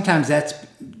sometimes that's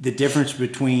the difference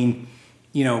between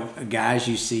guys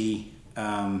you see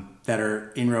that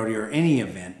are in rodeo or any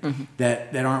event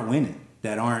that aren't winning,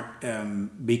 that aren't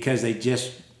because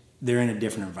they're in a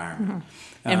different environment.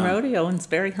 And rodeo is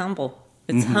very humble.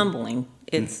 It's humbling.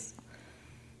 It's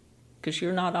because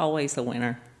you're not always a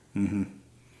winner. And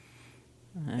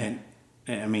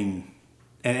I mean,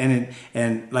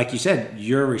 and like you said,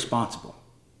 you're responsible.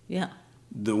 Yeah.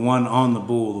 The one on the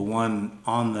bull, the one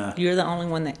on the... You're the only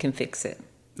one that can fix it.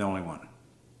 The only one.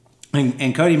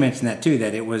 And Cody mentioned that too,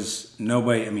 that it was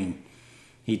nobody, I mean,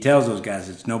 he tells those guys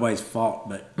it's nobody's fault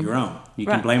but your own. You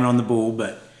can blame it on the bull,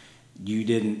 but you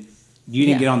didn't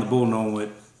get on the bull knowing what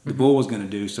the bull was going to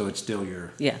do, so it's still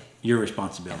your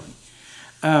responsibility.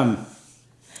 Go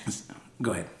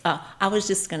ahead. I was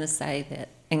just going to say that,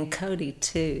 and Cody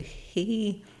too,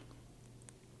 he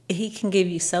can give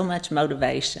you so much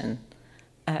motivation.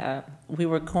 We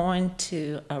were going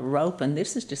to a rope, and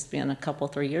this has just been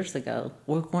 3 years ago.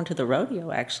 We were going to the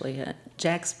rodeo actually at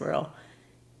Jacksboro,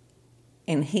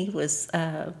 and he was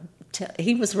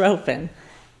roping,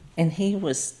 and he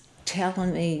was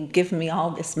telling me, giving me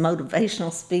all this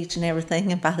motivational speech and everything.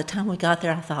 And by the time we got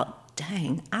there, I thought,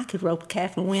 dang, I could rope a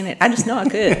calf and win it. I just know I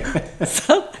could.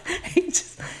 So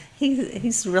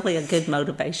he's really a good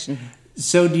motivation.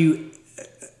 So does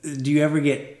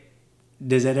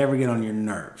that ever get on your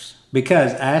nerves?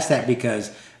 Because I ask that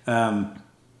because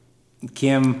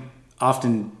Kim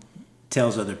often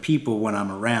tells other people when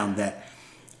I'm around that,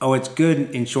 it's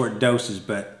good in short doses,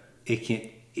 but he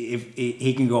can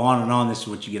go on and on. This is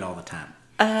what you get all the time.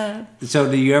 So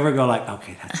do you ever go like,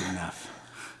 okay, that's enough?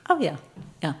 Oh yeah.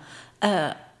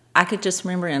 I could just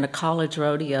remember in a college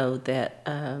rodeo that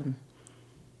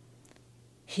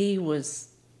he was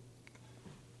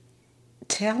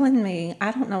telling me,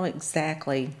 I don't know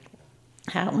exactly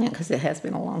how it went because it has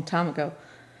been a long time ago,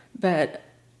 but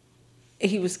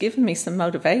he was giving me some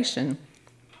motivation,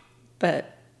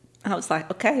 but I was like,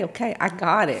 okay, I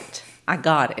got it.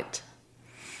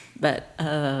 But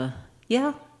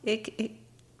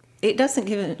it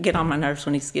doesn't get on my nerves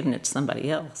when he's giving it to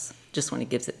somebody else, just when he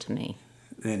gives it to me.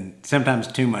 Then sometimes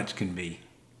too much can be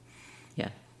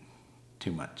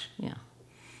too much. Yeah.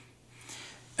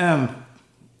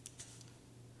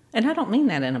 And I don't mean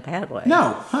that in a bad way.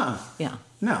 No, Yeah.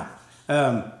 No.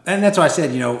 And that's why I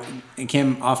said, and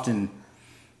Kim often,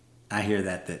 I hear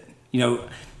that,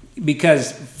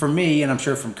 because for me, and I'm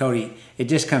sure from Cody, it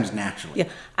just comes naturally. Yeah,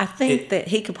 I think that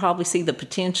he could probably see the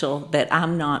potential that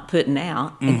I'm not putting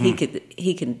out, and he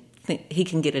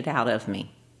can get it out of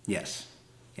me. Yes.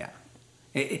 Yeah.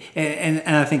 And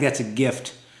I think that's a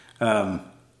gift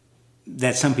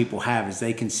that some people have, is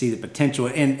they can see the potential,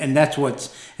 and that's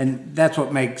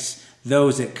what makes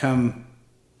those that come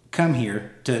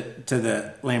here to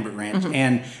the Lambert Ranch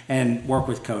and work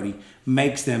with Cody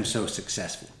makes them so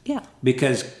successful. Yeah.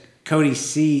 Because Cody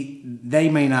they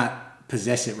may not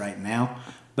possess it right now,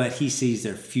 but he sees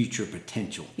their future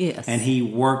potential. Yes. And he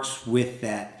works with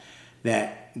that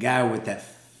guy with that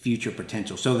future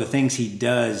potential. So the things he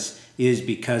does is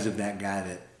because of that guy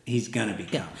that he's gonna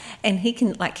become. Yeah. And he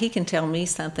can tell me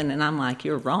something and I'm like,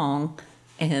 you're wrong,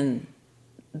 and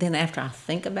then after I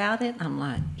think about it, I'm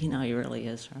like, he really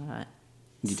is right.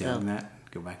 You tell him that?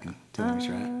 Go back and tell him he's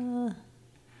right.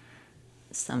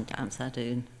 Sometimes I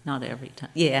do, not every time.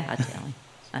 Yeah,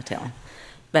 I tell him.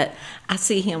 But I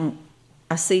see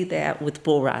that with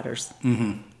bull riders.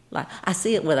 Mm-hmm. Like I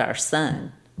see it with our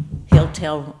son. He'll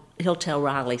tell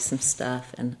Riley some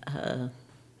stuff, and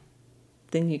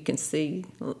then you can see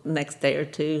next day or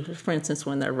two, for instance,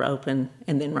 when they're roping,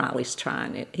 and then Riley's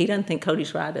trying it. He doesn't think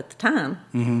Cody's right at the time.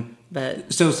 Mm-hmm.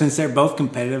 But so since they're both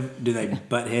competitive, do they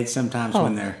butt heads sometimes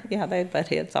when they're... Yeah, they butt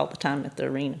heads all the time at the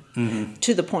arena. Mm-hmm.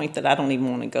 To the point that I don't even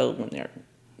want to go when they're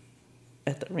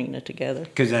at the arena together.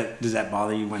 Because does that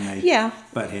bother you when they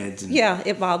butt heads? Yeah,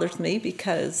 it bothers me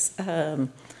because I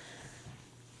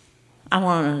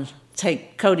want to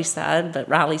take Cody's side, but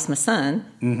Riley's my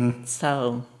son. Mm-hmm.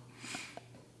 So...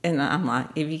 And I'm like,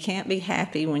 if you can't be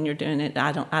happy when you're doing it,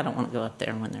 I don't want to go up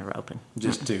there when they're roping.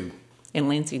 Just to... And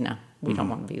Lindsay, no, we don't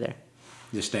want to be there.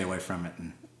 Just stay away from it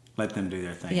and let them do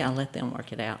their thing. Yeah, let them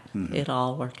work it out. Mm-hmm. It'll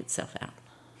all work itself out.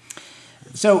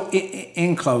 So,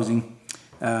 in closing,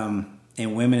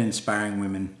 in Women Inspiring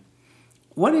Women,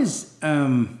 what is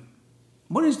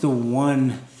the one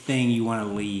thing you want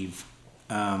to leave?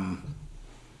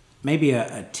 Maybe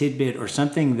a tidbit or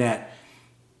something that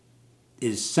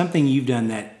is something you've done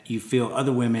that you feel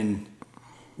other women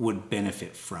would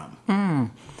benefit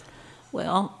from?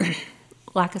 Well,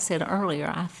 like I said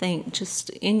earlier, I think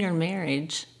just in your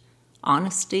marriage,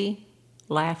 honesty,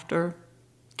 laughter,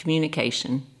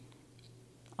 communication,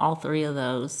 all three of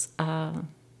those,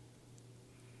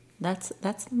 that's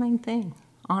the main thing.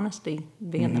 Honesty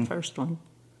being the first one.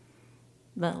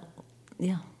 But,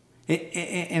 yeah.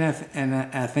 And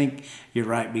I think you're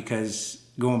right, because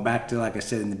going back to, like I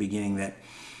said in the beginning,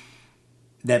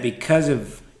 that because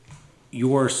of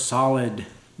your solid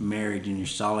marriage and your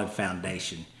solid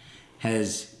foundation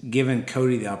has given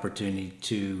Cody the opportunity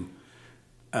to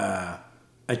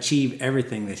achieve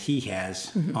everything that he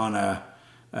has on a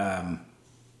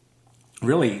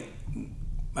really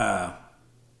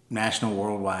national,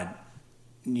 worldwide,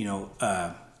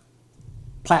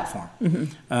 platform.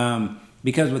 Mm-hmm.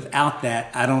 Because without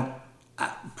that,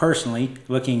 personally,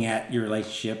 looking at your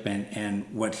relationship and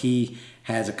what he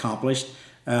has accomplished,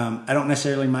 I don't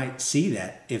necessarily might see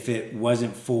that if it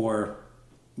wasn't for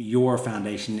your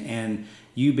foundation and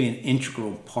you being an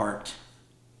integral part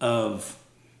of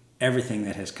everything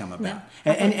that has come about.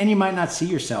 Yeah. And you might not see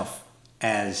yourself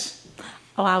as...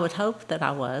 Oh, I would hope that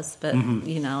I was, but, I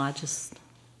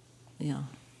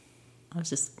was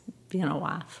just being a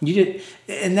wife. You did,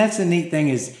 and that's the neat thing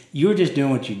is you were just doing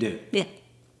what you do. Yeah.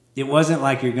 It wasn't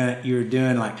like you were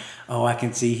doing like, oh, I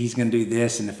can see he's going to do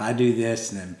this, and if I do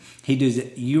this, and then he does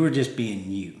it. You were just being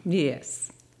you.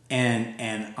 Yes.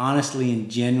 And honestly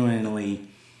and genuinely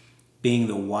being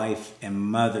the wife and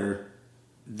mother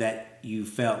that you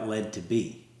felt led to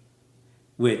be,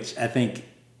 which I think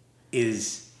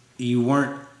is you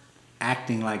weren't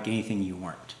acting like anything you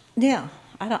weren't. Yeah,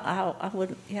 I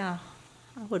would. Yeah,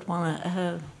 I would want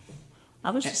to.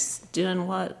 I was just doing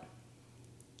what.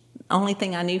 Only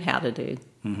thing I knew how to do.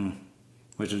 Mm-hmm.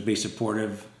 Which was be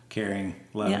supportive, caring,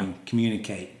 loving,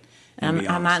 communicate. I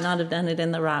might not have done it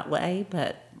in the right way,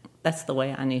 but that's the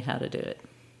way I knew how to do it.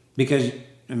 Because,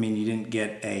 you didn't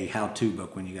get a how-to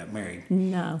book when you got married.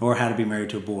 No. Or how to be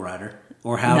married to a bull rider.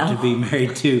 Or how to be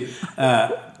married to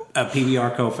a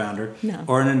PBR co-founder. No.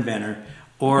 Or an inventor.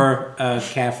 Or a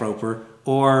calf roper.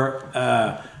 Or...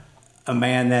 a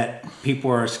man that people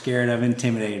are scared of,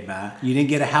 intimidated by. You didn't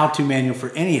get a how-to manual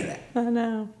for any of that. I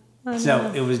know.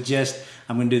 So it was just,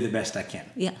 I'm going to do the best I can.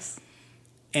 Yes.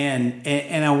 And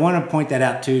I want to point that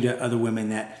out, too, to other women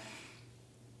that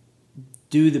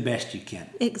do the best you can.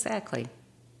 Exactly.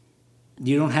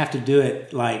 You don't have to do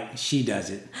it like she does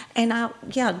it. And I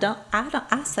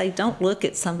say don't look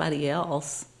at somebody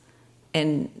else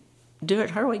and do it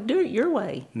her way. Do it your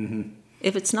way. Mm-hmm.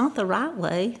 If it's not the right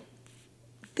way,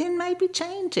 then maybe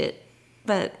change it,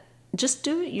 but just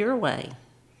do it your way.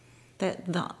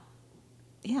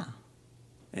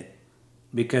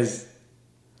 Because,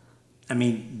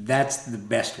 that's the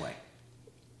best way,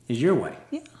 is your way.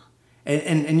 Yeah.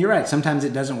 And you're right, sometimes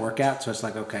it doesn't work out, so it's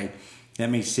like, okay, let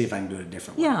me see if I can do it a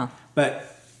different way. Yeah. But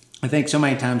I think so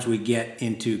many times we get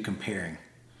into comparing.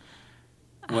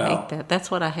 I hate that. That's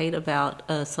what I hate about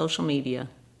social media.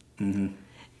 Mm-hmm.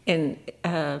 And,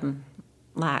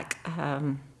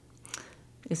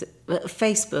 is it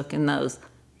Facebook and those?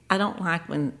 I don't like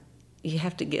when you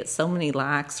have to get so many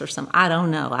likes or something. I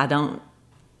don't know.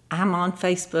 I'm on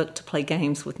Facebook to play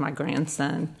games with my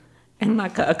grandson and a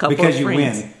couple of friends. Because you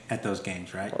win at those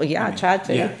games, right? Well, yeah, I tried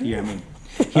to. Yeah, you're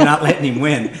not letting him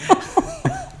win,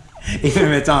 even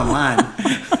if it's online.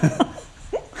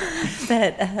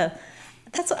 But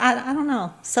I don't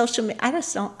know. Social media, I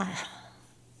just don't,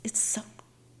 it's so,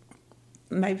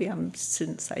 maybe I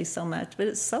shouldn't say so much, but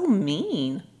it's so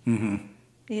mean. Mm-hmm.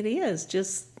 It is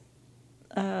just,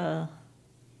 I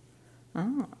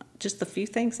don't know, just a few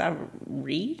things I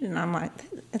read, and I'm like,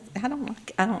 I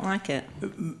don't like it.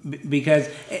 Because,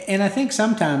 and I think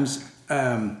sometimes,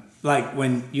 like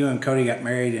when you and Cody got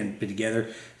married and put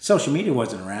together, social media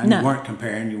wasn't around. No. You weren't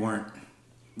comparing. You weren't.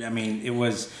 I mean, it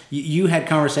was. You had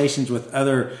conversations with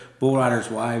other bull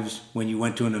riders' wives when you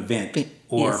went to an event,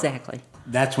 or exactly.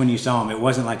 That's when you saw them. It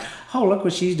wasn't like, oh, look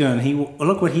what she's doing.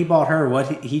 Look what he bought her.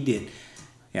 What he did.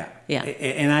 Yeah. Yeah.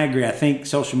 And I agree. I think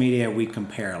social media, we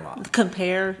compare a lot.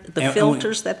 Compare the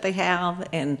filters that they have,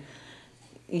 and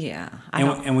yeah.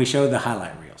 And we show the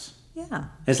highlight reels. Yeah.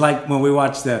 It's like when if we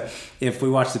watch the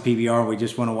PBR, we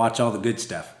just want to watch all the good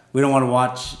stuff. We don't want to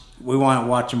watch, we want to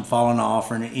watch them falling off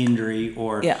or an injury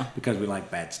or because we like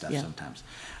bad stuff sometimes.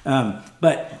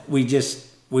 But we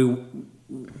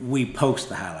post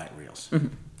the highlight reels. Mm-hmm.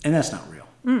 And that's not real.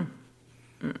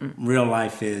 Real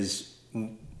life is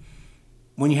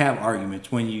when you have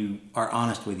arguments, when you are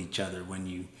honest with each other, when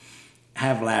you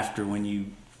have laughter, when you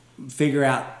figure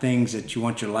out things that you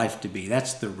want your life to be.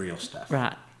 That's the real stuff.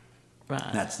 Right.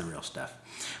 That's the real stuff.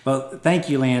 Well, thank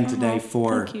you, Leanne, today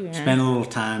for spending a little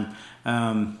time.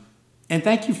 And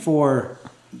thank you for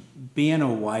being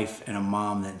a wife and a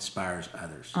mom that inspires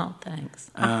others. Oh,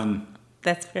 thanks.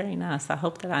 That's very nice. I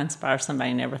hope that I inspire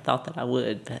somebody. I never thought that I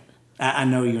would, but I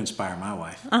know you inspire my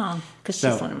wife. Oh, because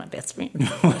she's one of my best friends.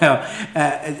 Well,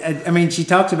 I mean, she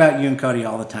talks about you and Cody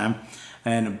all the time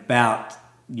and about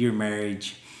your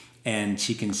marriage, and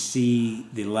she can see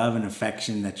the love and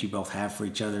affection that you both have for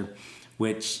each other,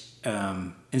 which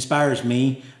inspires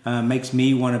me, makes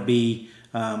me want to be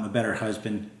a better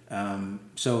husband,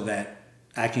 so that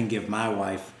I can give my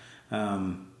wife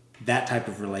that type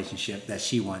of relationship that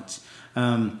she wants.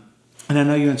 And I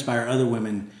know you inspire other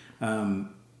women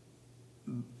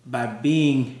by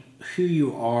being who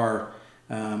you are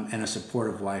and a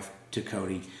supportive wife to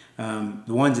Cody. The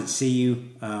ones that see you,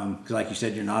 because like you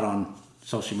said, you're not on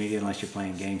social media unless you're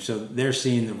playing games. So they're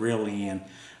seeing the real Leanne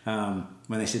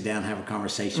when they sit down and have a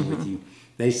conversation with you.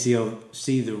 They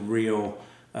see the real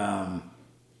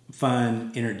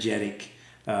fun, energetic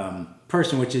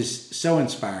person, which is so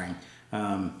inspiring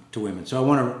to women. So I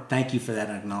want to thank you for that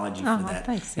and acknowledge you for that.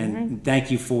 Thanks, and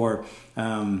thank you for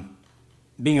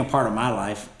being a part of my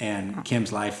life and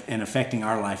Kim's life and affecting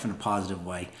our life in a positive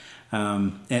way.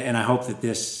 And I hope that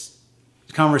this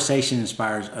conversation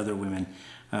inspires other women,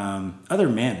 other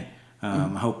men. I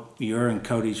hope your and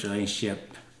Cody's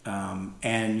relationship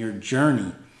and your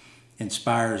journey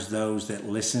inspires those that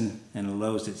listen and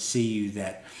those that see you.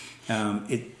 That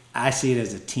I see it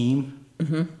as a team.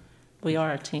 Mm-hmm. We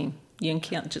are a team. You and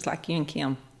Kim, just like you and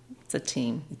Kim, it's a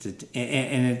team.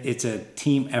 It's a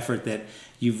team effort that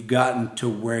you've gotten to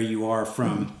where you are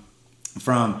from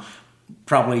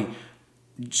probably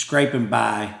scraping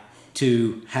by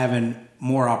to having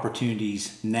more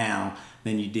opportunities now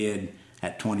than you did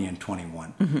at 20 and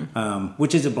 21,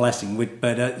 which is a blessing,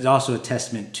 but it's also a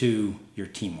testament to your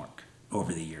teamwork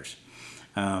over the years.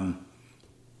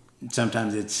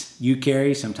 Sometimes it's you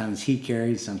carry, sometimes he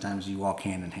carries, sometimes you walk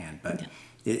hand in hand, but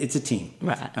it's a team.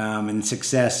 Right. And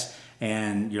success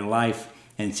and your life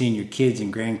and seeing your kids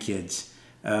and grandkids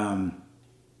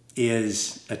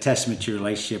is a testament to your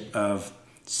relationship of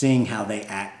seeing how they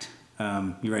act.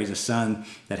 You raise a son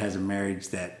that has a marriage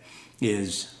that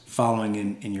is following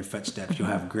in your footsteps. You'll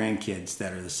have grandkids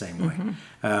that are the same way.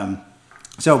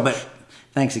 But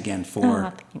thanks again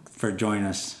for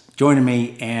joining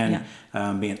me and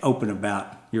being open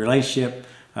about your relationship,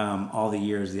 all the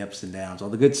years, the ups and downs, all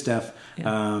the good stuff,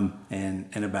 and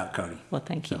about Cody. Well,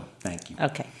 thank you. So, thank you.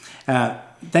 Okay.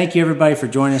 Thank you, everybody, for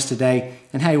joining us today.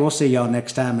 And, hey, we'll see y'all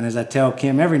next time. And as I tell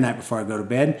Kim every night before I go to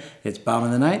bed, it's bottom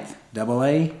of the ninth, double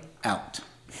A, out.